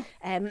voice on,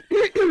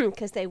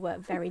 because they were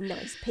very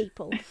nice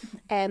people,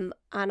 and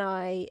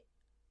I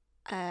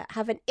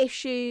have an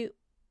issue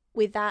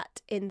with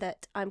that, in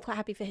that I'm quite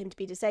happy for him to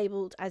be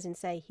disabled, as in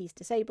say he's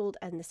disabled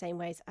in the same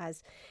ways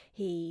as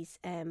he's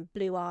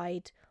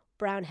blue-eyed,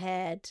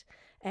 brown-haired.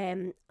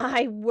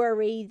 I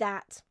worry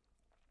that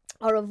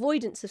our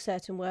avoidance of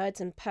certain words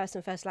and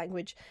person-first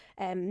language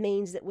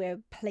means that we're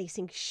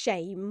placing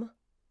shame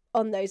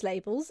on those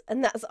labels,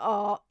 and that's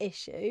our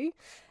issue.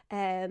 But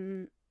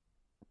I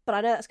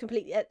know that's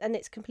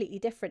completely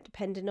different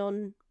depending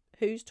on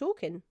who's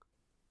talking.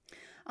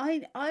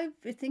 I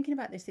was thinking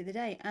about this the other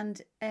day,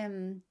 and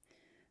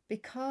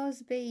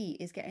because B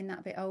is getting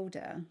that bit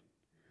older,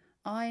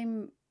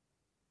 I'm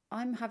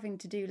having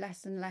to do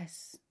less and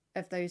less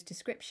of those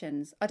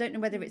descriptions. I don't know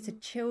whether it's a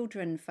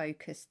children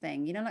focused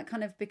thing, like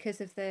kind of because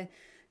of the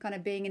kind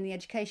of being in the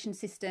education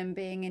system,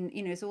 being in,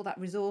 it's all that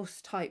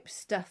resource type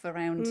stuff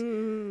around,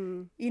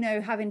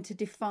 having to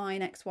define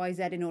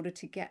XYZ in order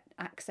to get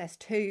access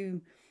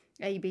to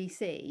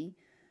ABC.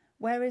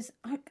 Whereas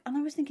I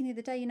was thinking the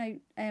other day,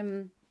 I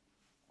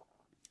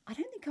don't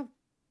think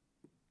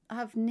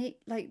have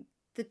like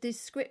the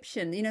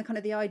description, you know, kind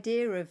of the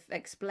idea of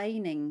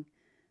explaining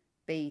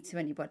B to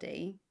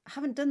anybody. I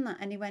haven't done that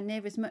anywhere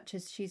near as much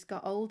as she's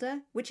got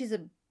older, which is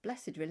a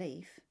blessed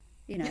relief,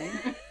 you know.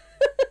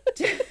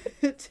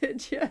 to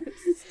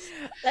just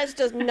let's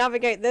just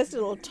navigate this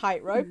little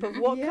tightrope of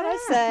what can I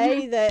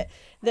say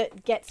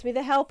that gets me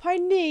the help I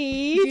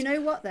need. Do you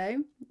know what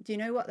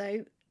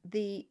though?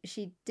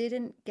 She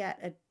didn't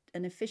get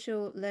an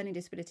official learning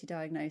disability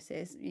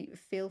diagnosis.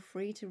 Feel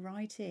free to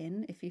write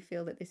in if you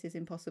feel that this is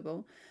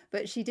impossible.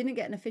 But she didn't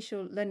get an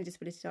official learning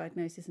disability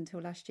diagnosis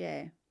until last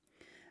year,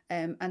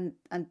 and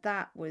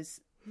that was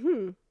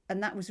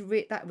that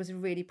was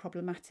really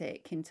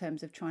problematic in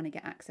terms of trying to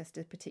get access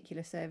to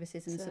particular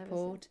services and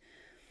support.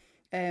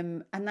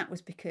 And that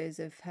was because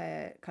of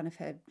her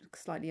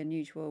slightly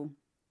unusual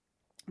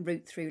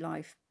route through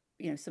life.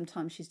 You know,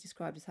 sometimes she's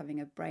described as having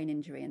a brain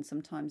injury, and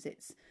sometimes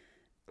it's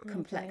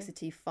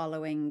complexity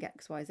following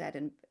XYZ,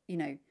 and you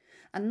know,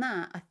 and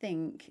that I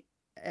think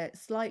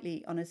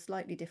slightly on a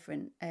slightly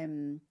different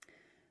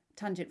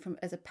tangent from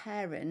as a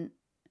parent,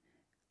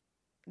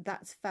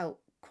 that's felt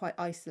quite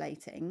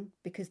isolating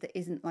because there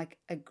isn't like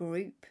a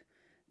group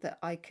that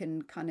I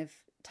can kind of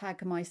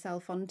tag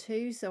myself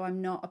onto. So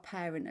I'm not a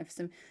parent of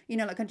some, you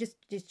know, like I'm just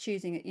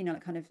choosing it, you know,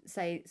 like kind of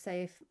say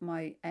if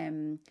my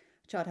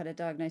child had a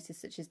diagnosis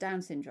such as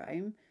Down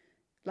syndrome,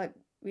 like,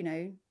 you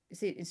know,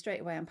 see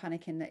straight away I'm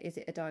panicking that is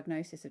it a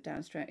diagnosis of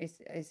Down syndrome?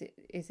 Is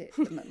it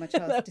my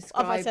child's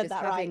described as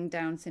having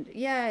Down syndrome?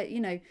 Yeah, you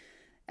know,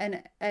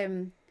 and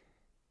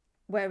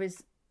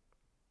whereas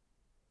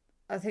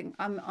I think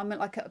I'm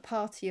like at a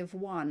party of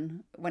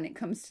one when it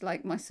comes to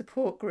like my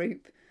support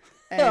group.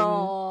 I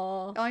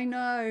know. I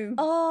know. But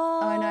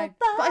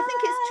I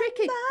think it's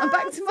tricky. I'm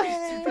back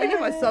to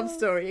my sob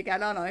story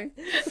again, aren't I?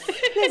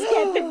 Let's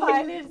get the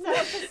violins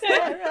out for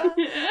Sarah.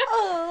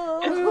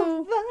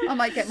 I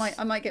might get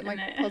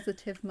my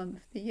positive month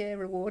of the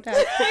year award out.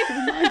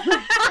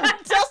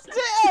 Dust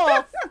it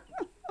off.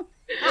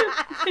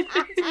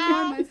 To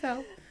remind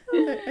myself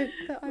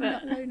that I'm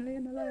not lonely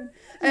and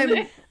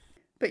alone.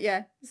 But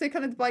yeah, so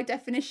kind of by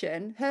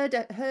definition, her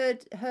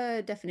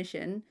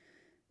definition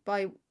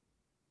by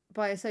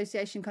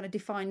association kind of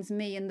defines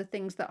me and the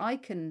things that I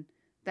can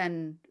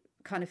then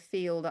kind of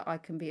feel that I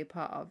can be a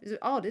part of. It's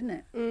odd, isn't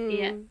it?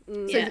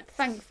 So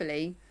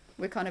thankfully,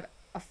 we're kind of,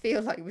 I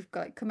feel like we've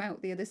got come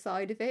out the other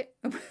side of it.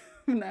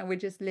 Now we're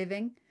just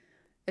living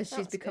as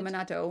she's become an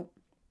adult.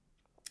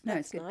 No,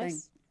 it's a good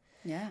thing.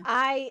 Yeah.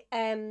 I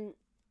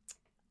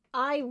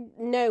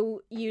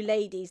know you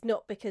ladies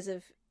not because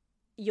of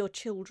your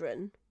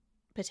children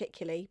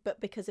particularly,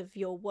 but because of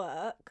your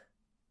work.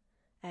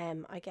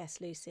 I guess,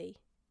 Lucy,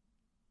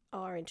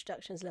 our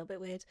introduction's a little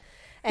bit weird,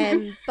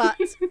 but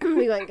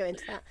we won't go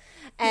into that.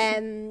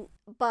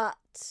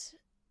 But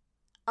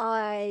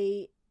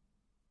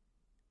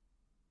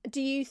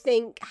do you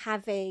think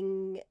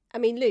having, I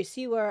mean, Luce,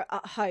 you were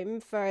at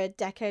home for a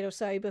decade or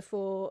so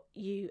before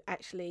you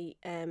actually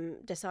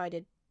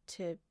decided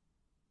to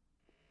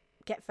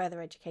get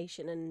further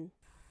education and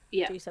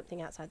do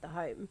something outside the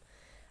home.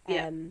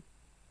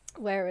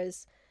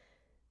 Whereas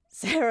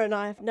Sarah and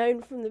I have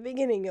known from the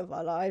beginning of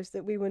our lives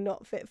that we were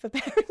not fit for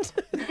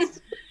parenthood.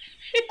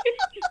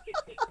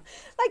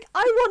 Like,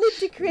 I wanted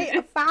to create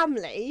a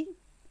family.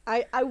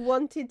 I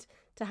wanted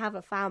to have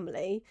a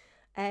family,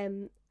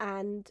 and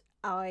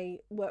I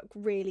worked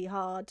really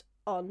hard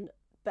on,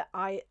 but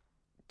I'm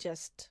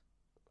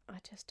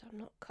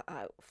not cut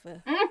out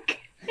for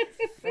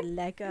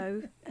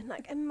Lego and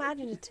like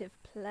imaginative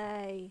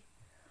play.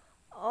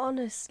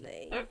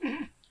 Honestly.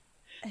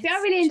 See,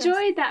 I really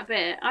enjoyed that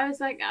bit. I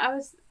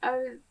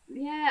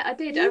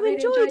did. I really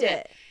enjoyed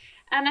it.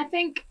 And I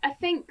think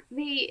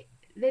the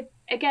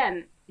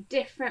again,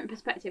 different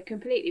perspective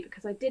completely,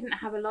 because I didn't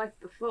have a life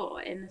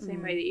before in the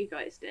same way that you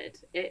guys did.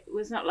 It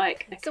was not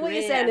like a so what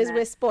you're saying is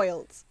we're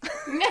spoiled.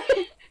 No.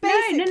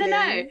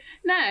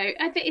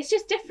 I think it's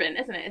just different,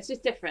 isn't it? It's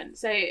just different.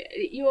 So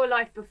your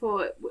life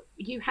before,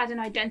 you had an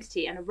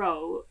identity and a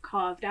role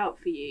carved out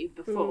for you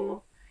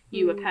before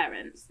you were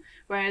parents,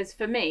 whereas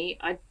for me,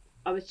 I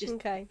was just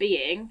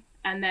being,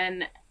 and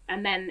then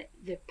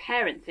the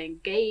parent thing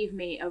gave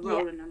me a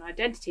role and an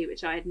identity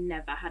which I had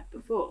never had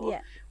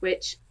before,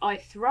 which I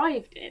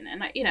thrived in.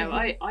 And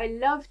I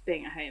loved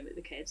being at home with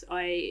the kids.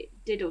 I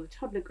did all the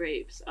toddler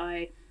groups.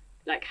 I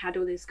had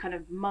all this kind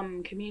of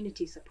mum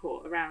community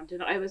support around,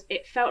 and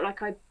it felt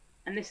like I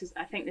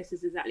think this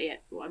is exactly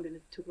it. What I'm going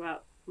to talk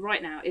about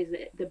right now is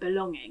the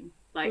belonging.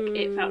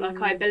 It felt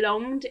like I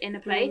belonged in a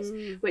place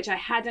which I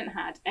hadn't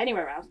had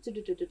anywhere else.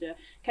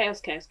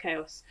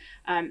 Chaos.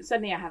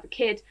 Suddenly I have a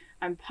kid.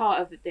 I'm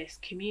part of this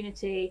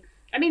community.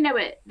 I mean,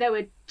 there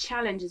were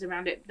challenges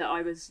around it that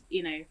I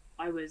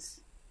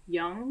was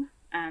young,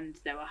 and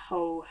there were a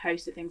whole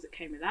host of things that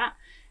came with that,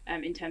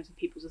 in terms of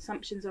people's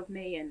assumptions of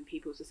me and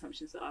people's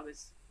assumptions that I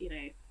was,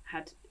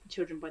 had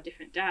children by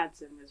different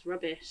dads and was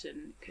rubbish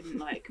and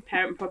couldn't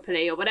parent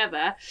properly or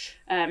whatever,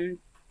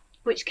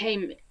 which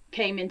came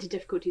into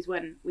difficulties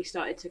when we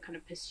started to kind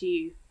of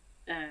pursue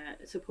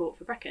support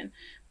for Brecon.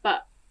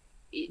 But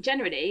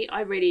generally,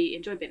 I really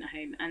enjoy being at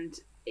home, and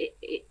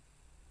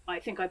I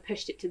think I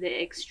pushed it to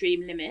the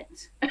extreme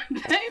limit,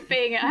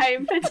 being at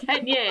home for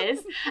 10 years,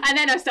 and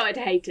then I started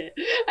to hate it.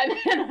 And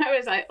then I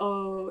was like,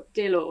 oh,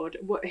 dear Lord,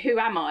 who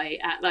am I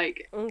at,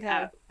 like,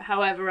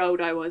 however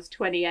old I was,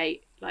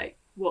 28, like,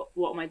 what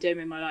am I doing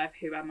in my life?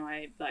 Who am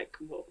I? Like,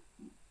 what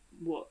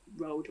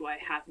role do I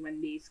have when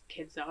these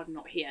kids are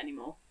not here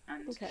anymore?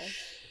 And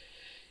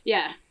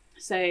yeah,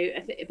 so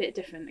a bit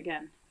different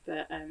again,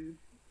 but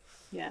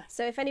yeah.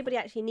 So if anybody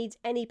actually needs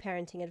any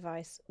parenting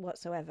advice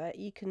whatsoever,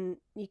 you can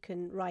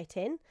write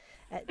in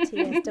at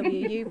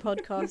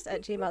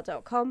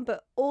tswupodcast@gmail.com,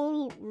 but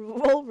all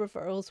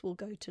referrals will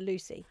go to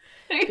Lucy.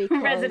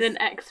 Resident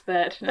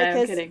expert. No,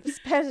 I'm kidding.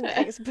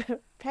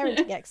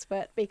 Parenting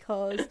expert,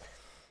 because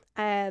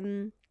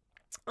I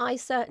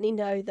certainly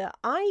know that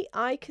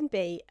I can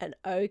be an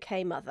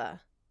okay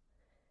mother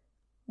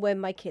when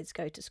my kids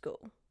go to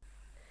school.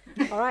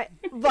 All right?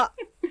 But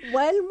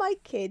when my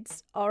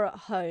kids are at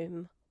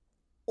home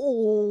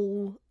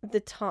all the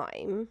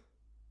time,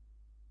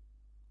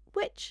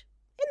 which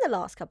in the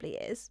last couple of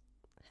years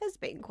has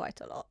been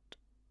quite a lot,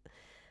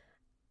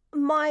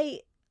 my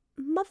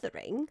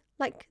mothering,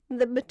 like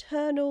the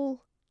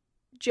maternal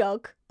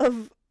jug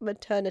of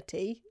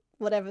maternity,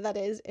 whatever that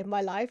is in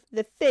my life,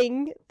 the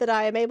thing that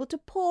I am able to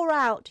pour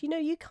out,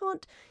 you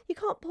can't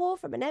pour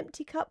from an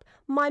empty cup.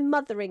 My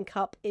mothering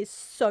cup is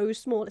so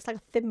small, it's like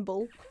a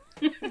thimble.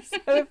 So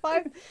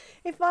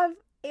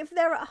if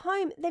they're at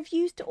home, they've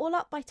used it all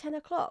up by 10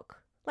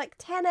 o'clock, like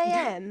 10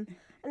 a.m.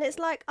 And it's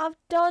like, I've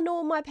done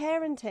all my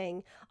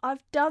parenting.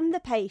 I've done the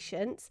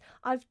patience.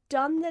 I've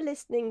done the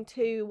listening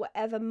to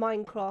whatever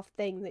Minecraft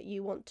thing that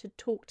you want to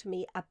talk to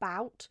me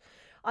about.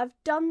 I've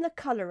done the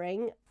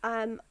colouring.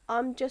 I'm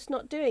just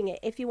not doing it.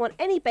 If you want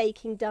any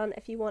baking done,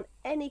 if you want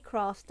any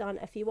crafts done,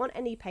 if you want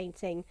any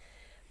painting,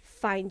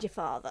 find your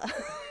father.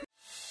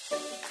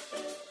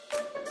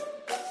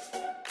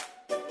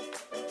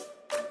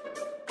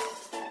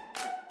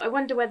 I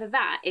wonder whether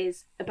that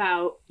is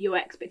about your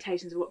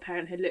expectations of what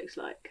parenthood looks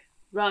like,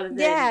 rather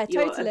than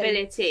your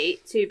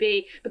ability to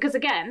be, because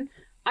again,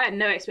 I had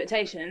no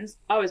expectations.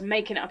 I was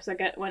making it up as I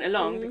went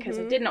along, because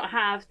I did not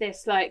have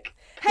this, like,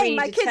 hey,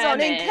 my kids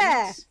aren't in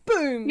care.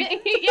 Boom. Yeah,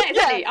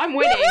 exactly. I'm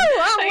winning.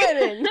 Woo-hoo, I'm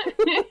winning.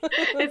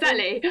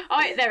 Exactly.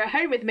 They're at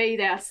home with me.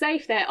 They are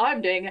safe there.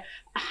 I'm doing a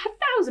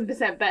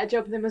 1,000% better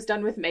job than was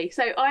done with me.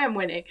 So I am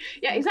winning.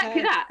 Yeah,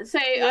 exactly that. So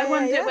I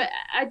wonder,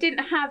 I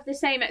didn't have the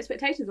same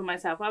expectations on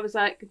myself. I was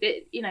like,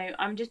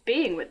 I'm just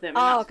being with them.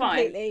 And that's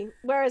completely. Fine.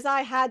 Whereas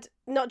I had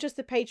not just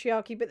the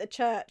patriarchy, but the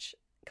church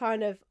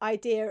kind of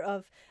idea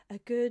of a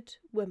good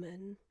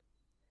woman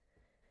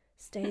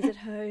stays at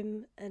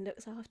home and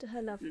looks after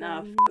her loved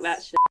ones. No,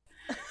 that shit.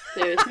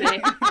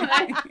 Seriously.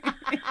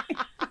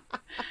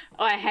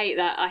 I hate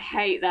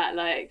that.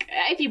 Like,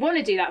 if you want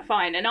to do that,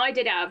 fine. And I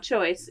did it out of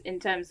choice, in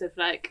terms of,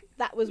 like,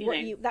 that was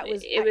my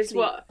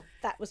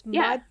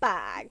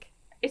bag.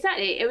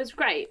 Exactly. It was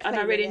great, and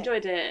I really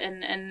enjoyed it,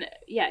 and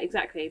yeah,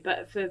 exactly.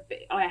 But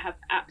I have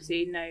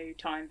absolutely no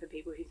time for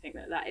people who think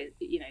that is,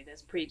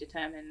 there's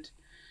predetermined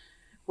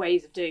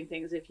ways of doing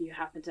things if you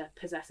happen to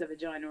possess a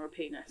vagina or a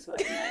penis.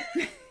 Like,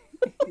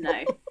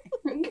 no.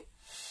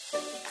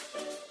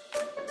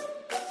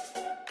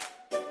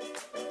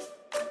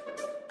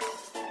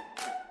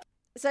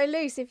 So,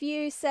 Luce, if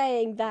you're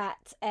saying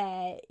that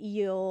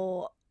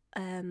your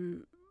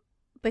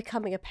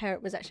becoming a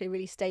parent was actually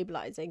really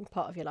stabilising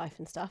part of your life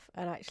and stuff,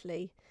 and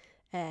actually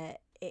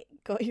it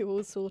got you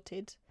all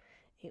sorted,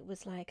 it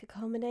was like a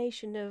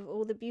culmination of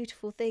all the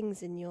beautiful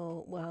things in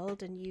your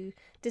world, and you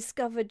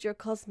discovered your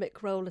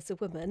cosmic role as a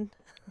woman,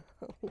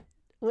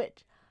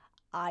 which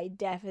I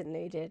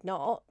definitely did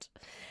not.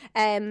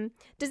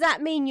 Does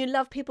that mean you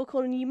love people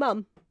calling you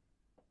mum?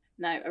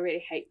 No, I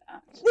really hate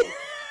that.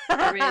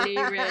 I really,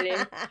 really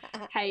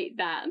hate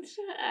that.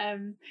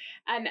 And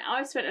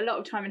I've spent a lot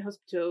of time in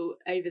hospital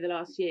over the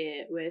last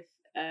year with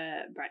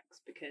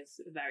Brex, because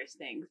of various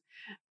things.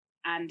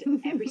 And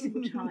every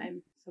single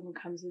time someone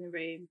comes in the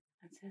room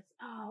and says,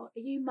 "Oh, are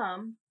you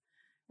mum?"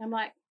 And I'm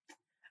like,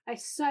 I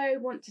so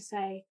want to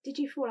say, "Did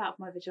you fall out of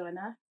my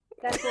vagina?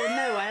 Therefore,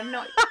 no, I'm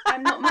not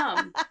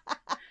mum."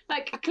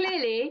 Like,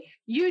 clearly,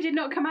 you did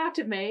not come out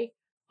of me.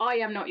 I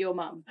am not your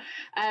mum.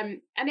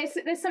 And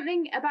there's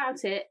something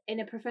about it in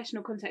a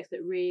professional context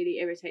that really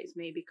irritates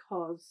me,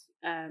 because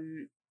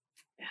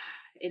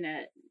in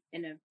a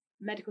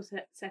medical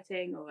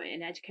setting or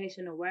in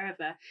education or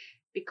wherever,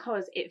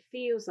 because it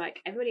feels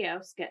like everybody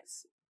else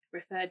gets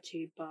referred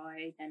to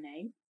by their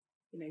name,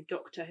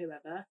 doctor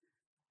whoever,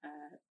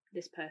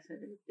 this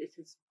person, this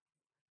is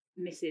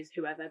Mrs.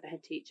 whoever, the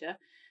head teacher,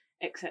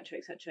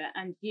 etc.,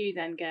 and you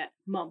then get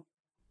mum.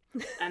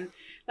 And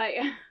like,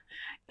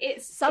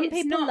 some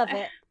people love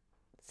it.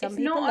 Some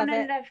people love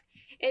it.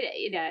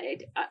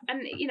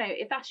 And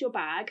if that's your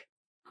bag,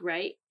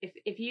 great.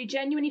 If you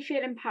genuinely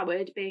feel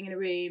empowered being in a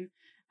room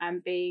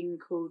and being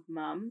called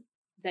mum,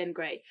 then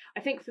great.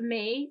 I think for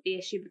me, the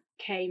issue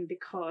came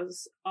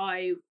because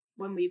I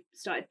when we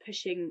started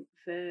pushing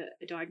for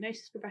a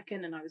diagnosis for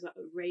Brecken, and I was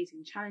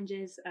raising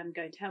challenges and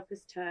going to health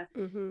visitor,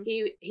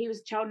 he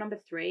was child number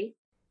 3.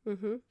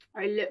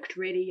 I looked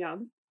really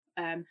young.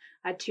 I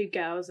had 2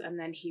 girls, and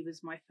then he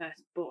was my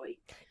first boy.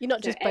 You're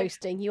not just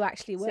boasting, you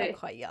actually were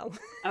quite young.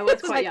 I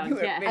was quite young,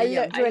 yeah. I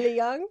looked really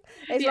young.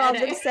 It's rather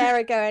than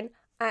Sarah going,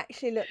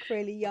 actually look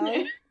really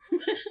young.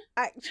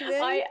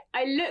 Actually,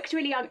 I looked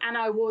really young, and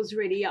I was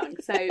really young.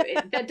 So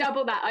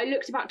double that. I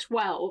looked about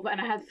 12,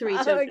 and I had 3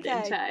 children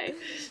in tow.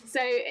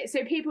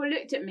 So people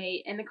looked at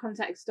me in the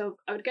context of,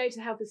 I would go to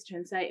the health visitor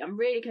and say, I'm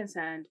really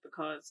concerned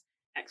because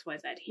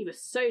XYZ. He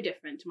was so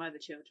different to my other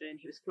children.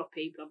 He was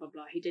floppy, blah blah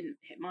blah. He didn't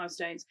hit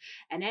milestones.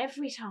 And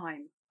every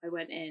time I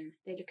went in,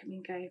 they'd look at me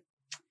and go,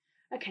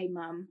 "Okay,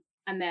 mum,"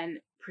 and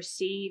then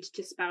proceed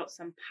to spout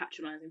some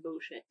patronising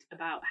bullshit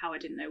about how I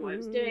didn't know what I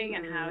was doing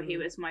and how he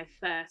was my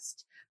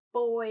first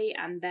boy,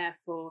 and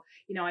therefore,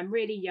 you know, I'm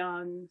really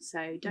young,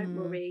 so don't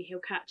worry, he'll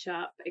catch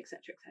up, etc.,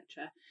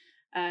 etc.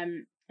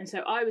 And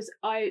so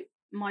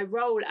my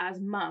role as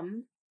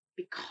mum,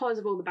 because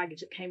of all the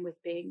baggage that came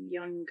with being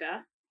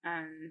younger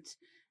and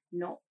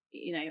not,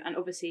 you know, and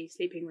obviously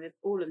sleeping with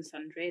all and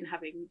sundry and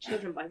having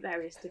children by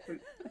various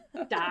different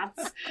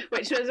dads,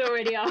 which was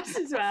already us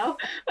as well.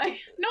 Like,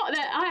 not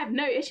that I have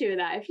no issue with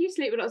that. If you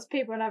sleep with lots of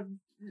people and have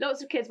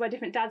lots of kids by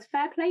different dads,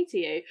 fair play to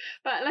you,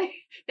 but like,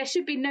 there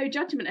should be no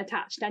judgment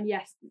attached, and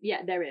yes,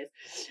 yeah, there is.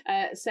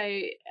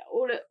 So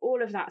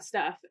all of that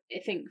stuff, I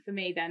think for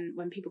me, then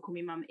when people call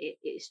me mum,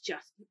 it's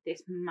just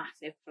this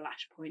massive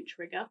flashpoint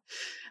trigger,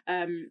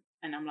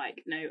 and I'm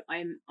like, no,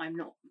 I'm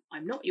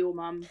not your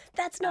mum.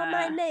 That's not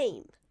my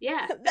name.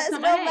 Yeah, that's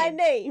not my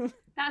name.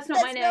 That's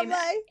not my name.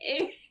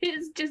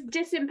 It's just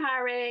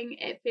disempowering.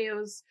 It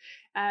feels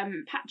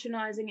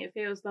patronising. It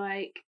feels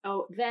like,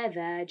 oh, they're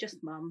there,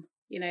 just mum.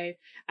 You know,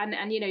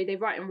 and you know, they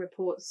write in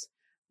reports,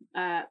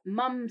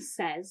 mum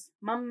says,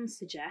 mum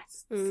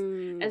suggests,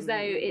 as though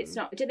it's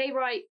not. Do they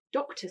write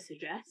doctor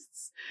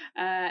suggests,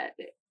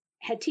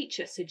 head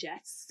teacher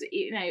suggests?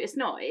 You know, it's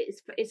not.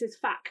 It's as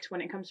fact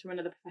when it comes from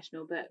another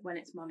professional, but when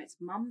it's mum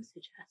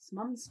suggests,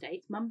 mum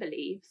states, mum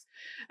believes.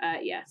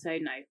 Yeah, so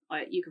no,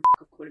 you can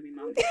f*** off calling me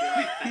mum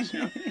if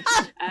you're a professional.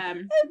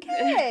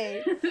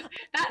 Okay,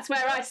 that's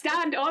where I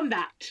stand on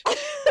that.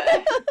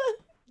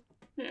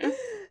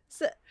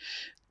 So.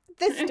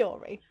 The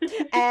story.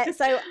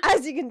 So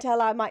as you can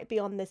tell, I might be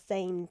on the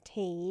same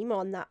team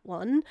on that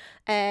one,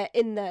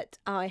 in that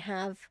I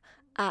have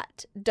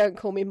at Don't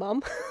Call Me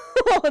Mum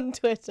on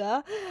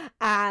Twitter,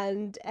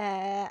 and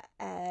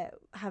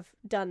have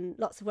done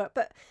lots of work.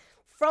 But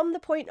from the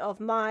point of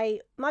my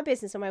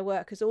business and my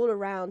work is all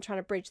around trying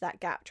to bridge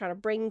that gap, trying to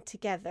bring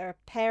together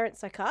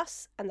parents like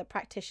us and the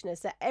practitioners,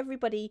 that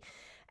everybody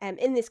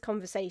in this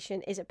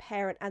conversation is a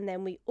parent, and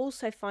then we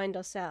also find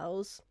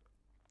ourselves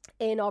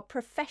in our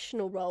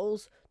professional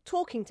roles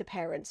talking to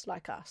parents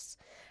like us.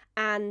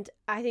 And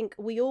I think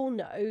we all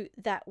know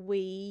that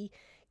we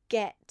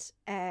get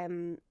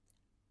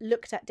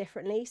looked at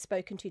differently,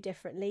 spoken to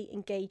differently,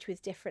 engaged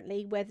with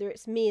differently, whether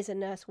it's me as a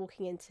nurse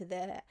walking into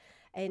the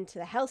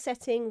health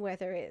setting,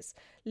 whether it's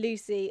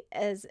Lucy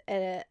as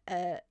a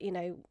you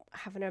know,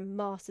 having a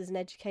master's in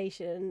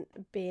education,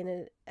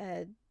 being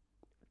a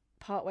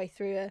partway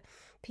through a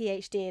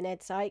PhD in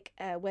ed psych,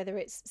 whether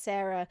it's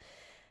Sarah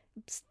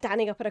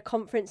standing up at a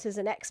conference as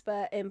an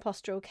expert in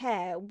postural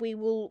care. We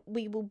will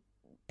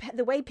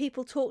the way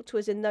people talk to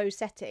us in those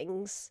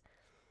settings,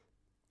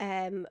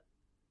 when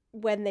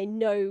they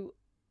know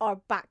our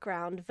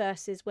background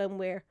versus when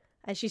we're,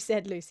 as you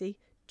said, Lucy,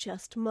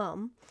 just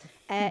mum,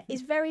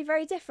 is very,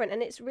 very different.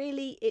 And it's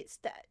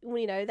that,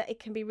 you know, that it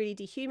can be really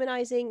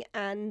dehumanizing.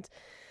 And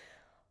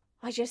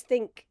I just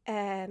think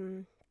there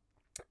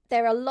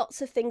are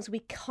lots of things we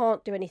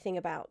can't do anything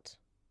about.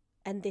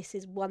 And this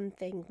is one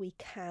thing we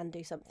can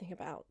do something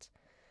about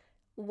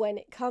when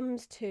it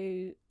comes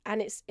to,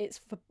 and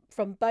it's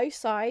from both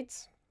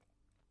sides,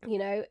 you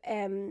know.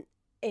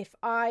 If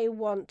I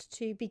want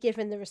to be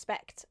given the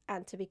respect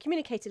and to be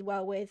communicated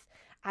well with,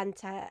 and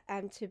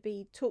to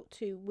be talked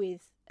to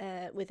with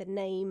a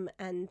name,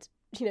 and,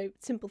 you know,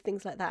 simple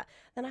things like that,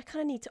 then I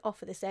kind of need to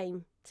offer the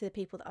same to the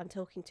people that I'm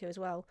talking to as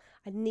well.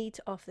 I need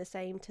to offer the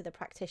same to the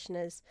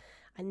practitioners.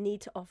 I need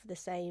to offer the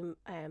same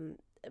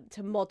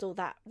to model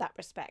that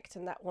respect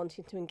and that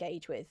wanting to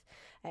engage with,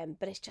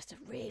 but it's just a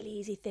really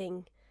easy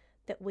thing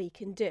that we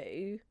can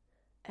do,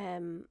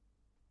 and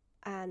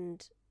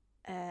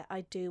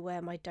I do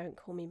wear my Don't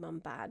Call Me Mum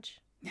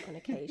badge on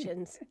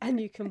occasions, and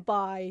you can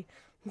buy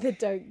the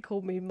Don't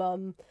Call Me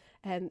Mum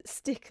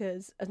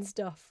stickers and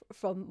stuff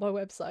from my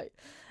website,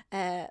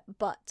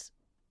 but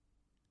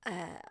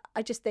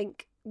I just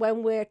think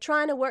when we're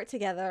trying to work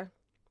together,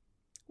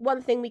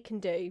 one thing we can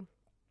do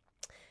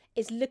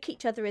is look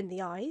each other in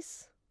the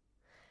eyes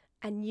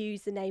and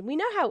use the name. We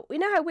know how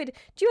weird.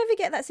 Do you ever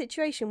get that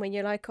situation when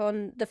you're like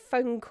on a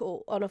phone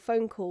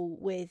call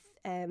with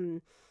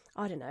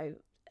I don't know,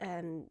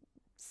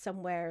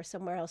 somewhere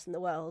else in the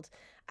world,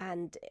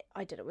 and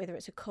I don't know whether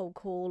it's a cold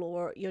call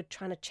or you're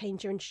trying to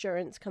change your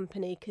insurance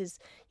company because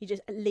you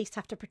just at least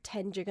have to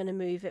pretend you're going to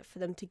move it for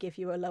them to give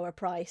you a lower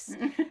price,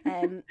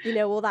 you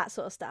know, all that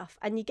sort of stuff.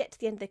 And you get to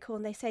the end of the call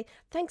and they say,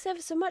 "Thanks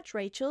ever so much,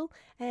 Rachel.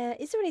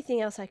 Is there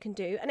anything else I can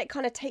do?" And it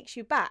kind of takes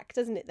you back,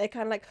 doesn't it? They're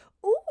kind of like,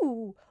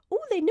 "Ooh,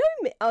 they know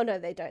me." Oh, no,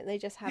 they don't. They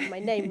just have my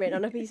name written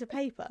on a piece of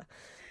paper.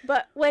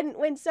 But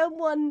when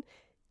someone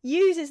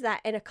uses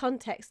that in a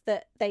context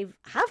that they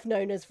have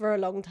known us for a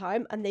long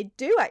time and they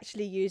do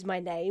actually use my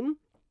name,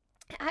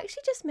 it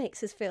actually just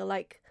makes us feel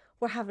like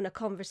we're having a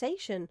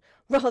conversation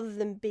rather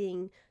than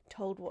being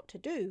told what to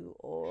do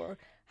or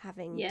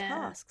having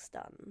tasks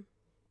done.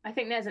 I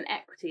think there's an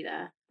equity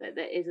there that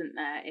isn't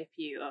there if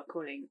you are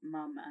calling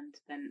mum and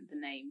then the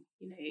name.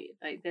 You know,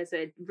 like there's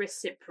a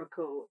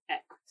reciprocal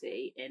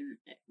equity in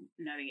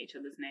knowing each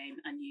other's name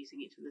and using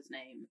each other's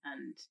name,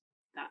 and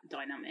that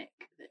dynamic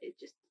that it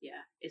just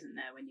isn't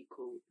there when you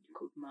call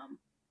mum.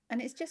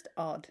 And it's just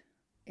odd,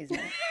 isn't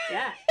it?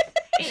 Yeah,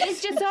 it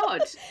is just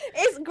odd.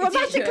 It's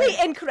grammatically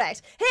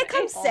incorrect. Here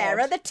comes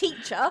Sarah, the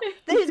teacher,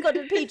 who's got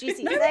a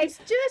PGC. No, it's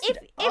just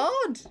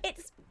odd.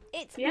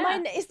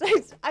 It's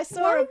like, I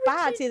saw a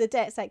badge the other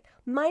day. It's like,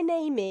 my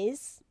name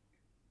is,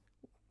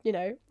 you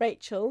know,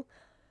 Rachel.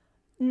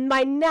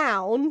 My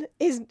noun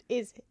is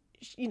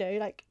you know,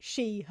 like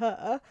she,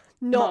 her,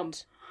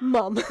 not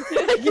mum.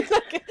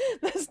 Like,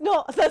 that's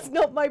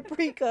not my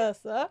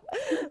precursor.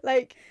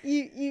 Like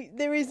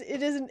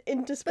it isn't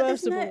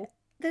interspersible.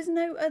 There's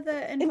no other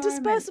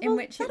environment in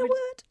which is that a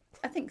word?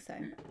 I think so.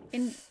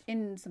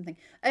 In something.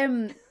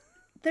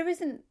 There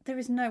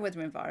is no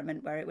other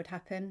environment where it would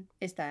happen,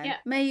 is there? Yeah.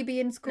 Maybe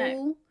in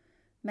school,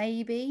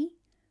 maybe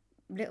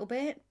a little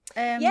bit.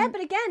 Yeah,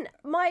 but again,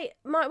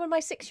 when my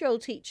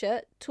 6-year-old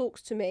teacher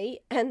talks to me,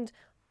 and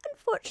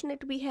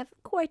unfortunately we have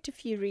quite a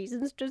few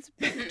reasons to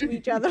speak to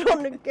each other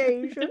on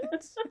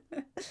occasions.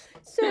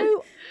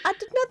 So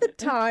at another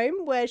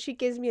time where she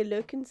gives me a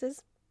look and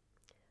says,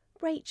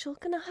 "Rachel,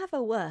 can I have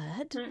a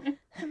word?"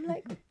 I'm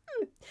like,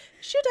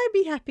 should I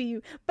be happy?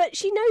 But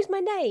she knows my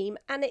name,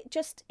 and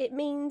it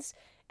means,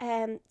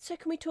 so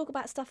can we talk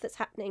about stuff that's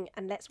happening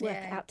and let's work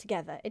it out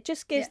together. It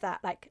just gives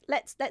that, like,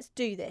 let's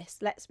do this,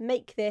 let's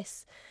make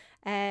this,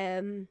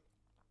 and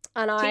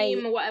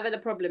team, whatever the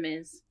problem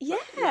is. Yeah.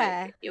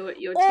 Like your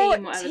team, whatever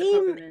the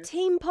problem is.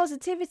 Team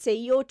positivity,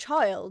 your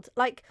child.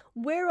 Like,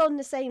 we're on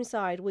the same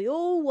side. We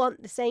all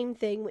want the same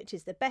thing, which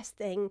is the best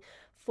thing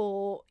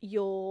for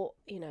your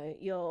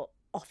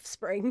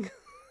offspring.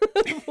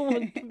 For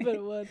want of a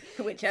better word.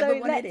 Whichever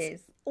one it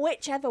is.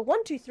 Whichever,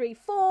 1, 2, 3,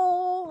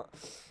 4.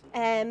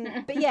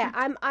 But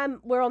yeah,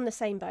 we're on the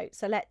same boat.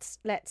 So let's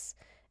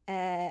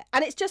and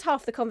it's just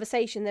half the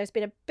conversation. There's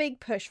been a big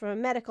push from a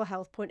medical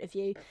health point of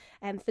view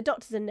for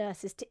doctors and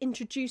nurses to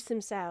introduce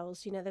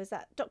themselves. You know, there's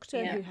that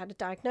doctor who had a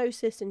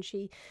diagnosis, and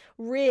she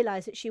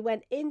realised that she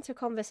went into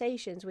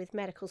conversations with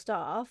medical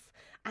staff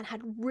and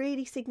had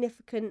really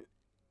significant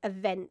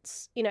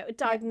events, you know,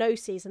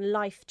 diagnoses and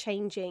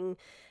life-changing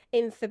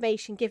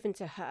information given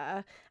to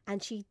her,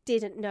 and she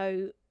didn't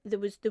know there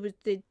was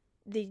the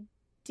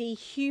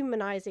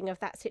dehumanizing of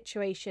that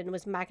situation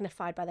was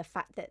magnified by the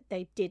fact that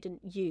they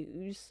didn't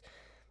use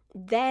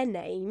their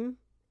name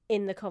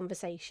in the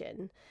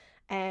conversation,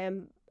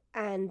 and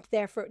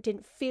therefore it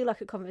didn't feel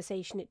like a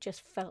conversation. It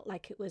just felt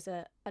like it was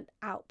an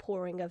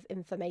outpouring of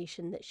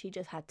information that she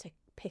just had to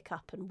pick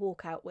up and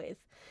walk out with.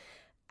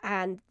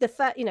 And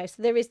so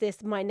there is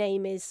this "my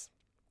name is"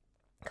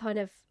 kind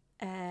of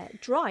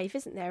drive,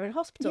 isn't there, in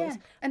hospitals?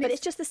 Yeah, but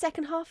it's just the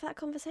second half of that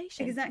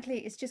conversation. Exactly,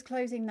 it's just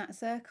closing that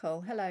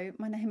circle. Hello,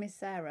 my name is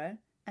Sarah,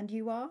 and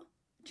you are?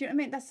 Do you know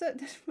what I mean? That's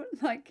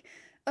like,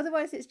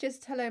 otherwise it's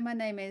just hello, my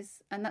name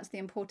is, and that's the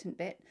important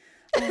bit.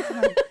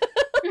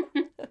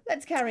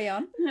 Let's carry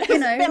on. You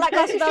know, a bit like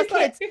us with our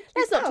kids.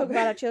 Let's not talk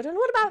about our children.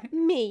 What about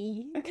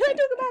me? Can I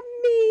talk about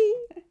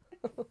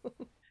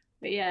me?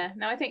 But yeah,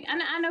 no, I think,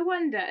 and I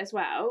wonder as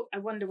well. I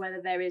wonder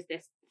whether there is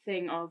this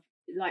thing of,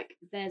 like,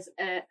 there's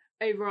a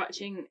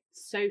overarching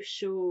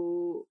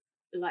social,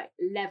 like,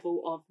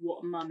 level of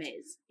what mum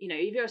is. You know,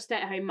 if you're a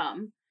stay-at-home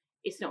mum,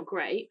 it's not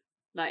great.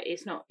 Like,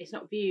 it's not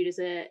viewed as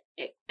a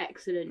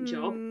excellent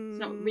job. It's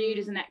not viewed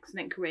as an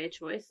excellent career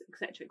choice,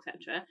 etc.,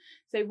 etc.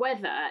 So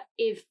whether,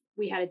 if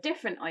we had a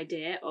different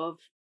idea of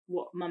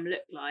what mum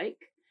looked like,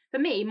 for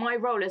me, my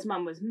role as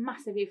mum was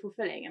massively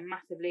fulfilling and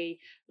massively,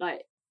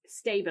 like,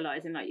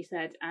 stabilizing, like you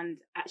said, and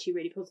actually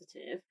really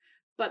positive.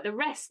 But the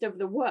rest of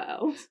the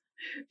world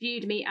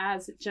viewed me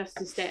as just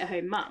a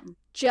stay-at-home mum.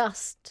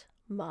 Just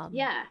mum.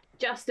 Yeah,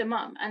 just a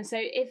mum. And so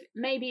if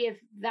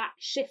that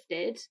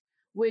shifted,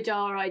 would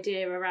our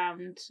idea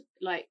around,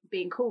 like,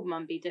 being called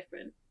mum be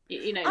different?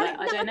 You know, like,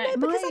 I don't know.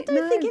 Because I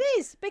don't think it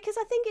is. Because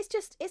I think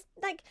it's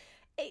like,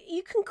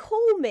 you can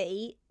call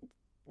me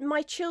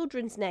my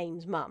children's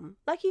names mum.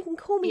 Like, you can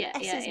call me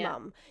S's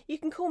mum. You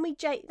can call me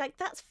Jay. Like,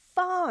 that's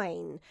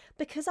fine,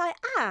 because I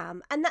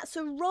am, and that's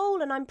a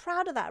role, and I'm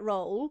proud of that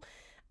role.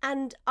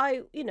 And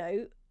I, you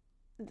know,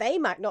 they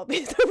might not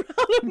be so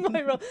proud of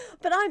my role,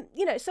 but I'm,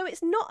 you know, so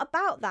it's not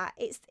about that.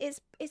 It's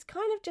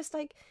kind of just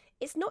like,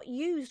 it's not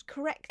used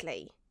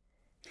correctly.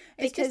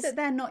 It's just that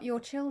they're not your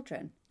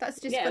children. That's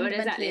just fundamentally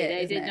exactly. it,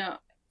 They isn't did it?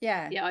 not.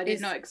 Yeah, Yeah, I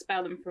did not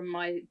expel them from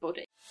my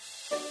body.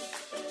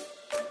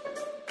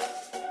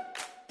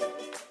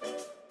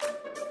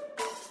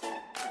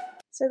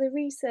 So the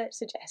research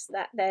suggests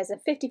that there's a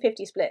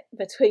 50-50 split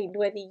between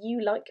whether you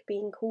like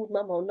being called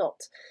mum or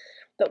not.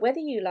 But whether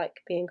you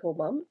like being called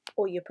mum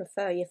or you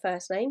prefer your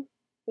first name,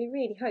 we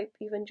really hope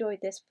you've enjoyed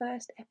this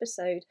first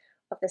episode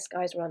of the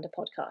Skies Are Under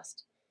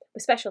podcast.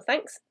 With special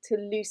thanks to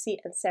Lucy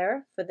and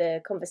Sarah for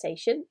the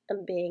conversation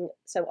and being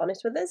so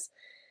honest with us,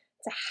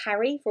 to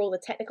Harry for all the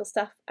technical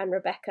stuff, and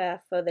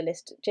Rebecca for the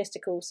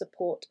logistical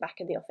support back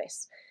in the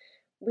office.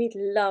 We'd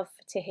love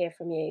to hear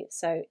from you.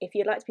 So if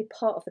you'd like to be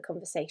part of the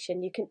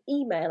conversation, you can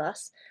email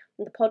us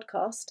on the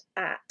podcast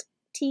at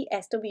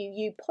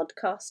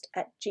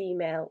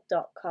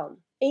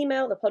tswupodcast@gmail.com.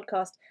 Email the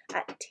podcast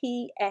at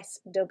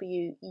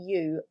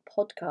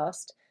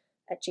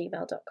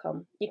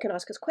tswupodcast@gmail.com. You can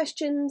ask us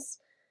questions.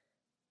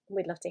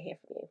 We'd love to hear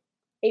from you.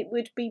 It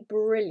would be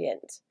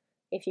brilliant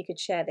if you could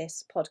share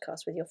this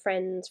podcast with your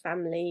friends,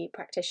 family,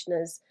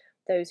 practitioners,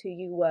 those who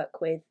you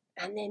work with,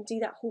 and then do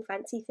that whole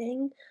fancy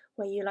thing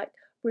where you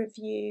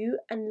review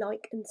and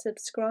like and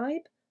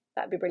subscribe.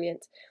 That'd be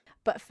brilliant.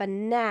 But for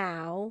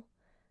now,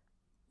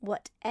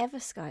 whatever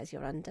skies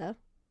you're under,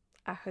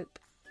 I hope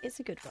it's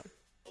a good one.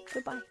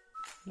 Goodbye.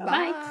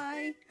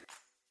 Bye.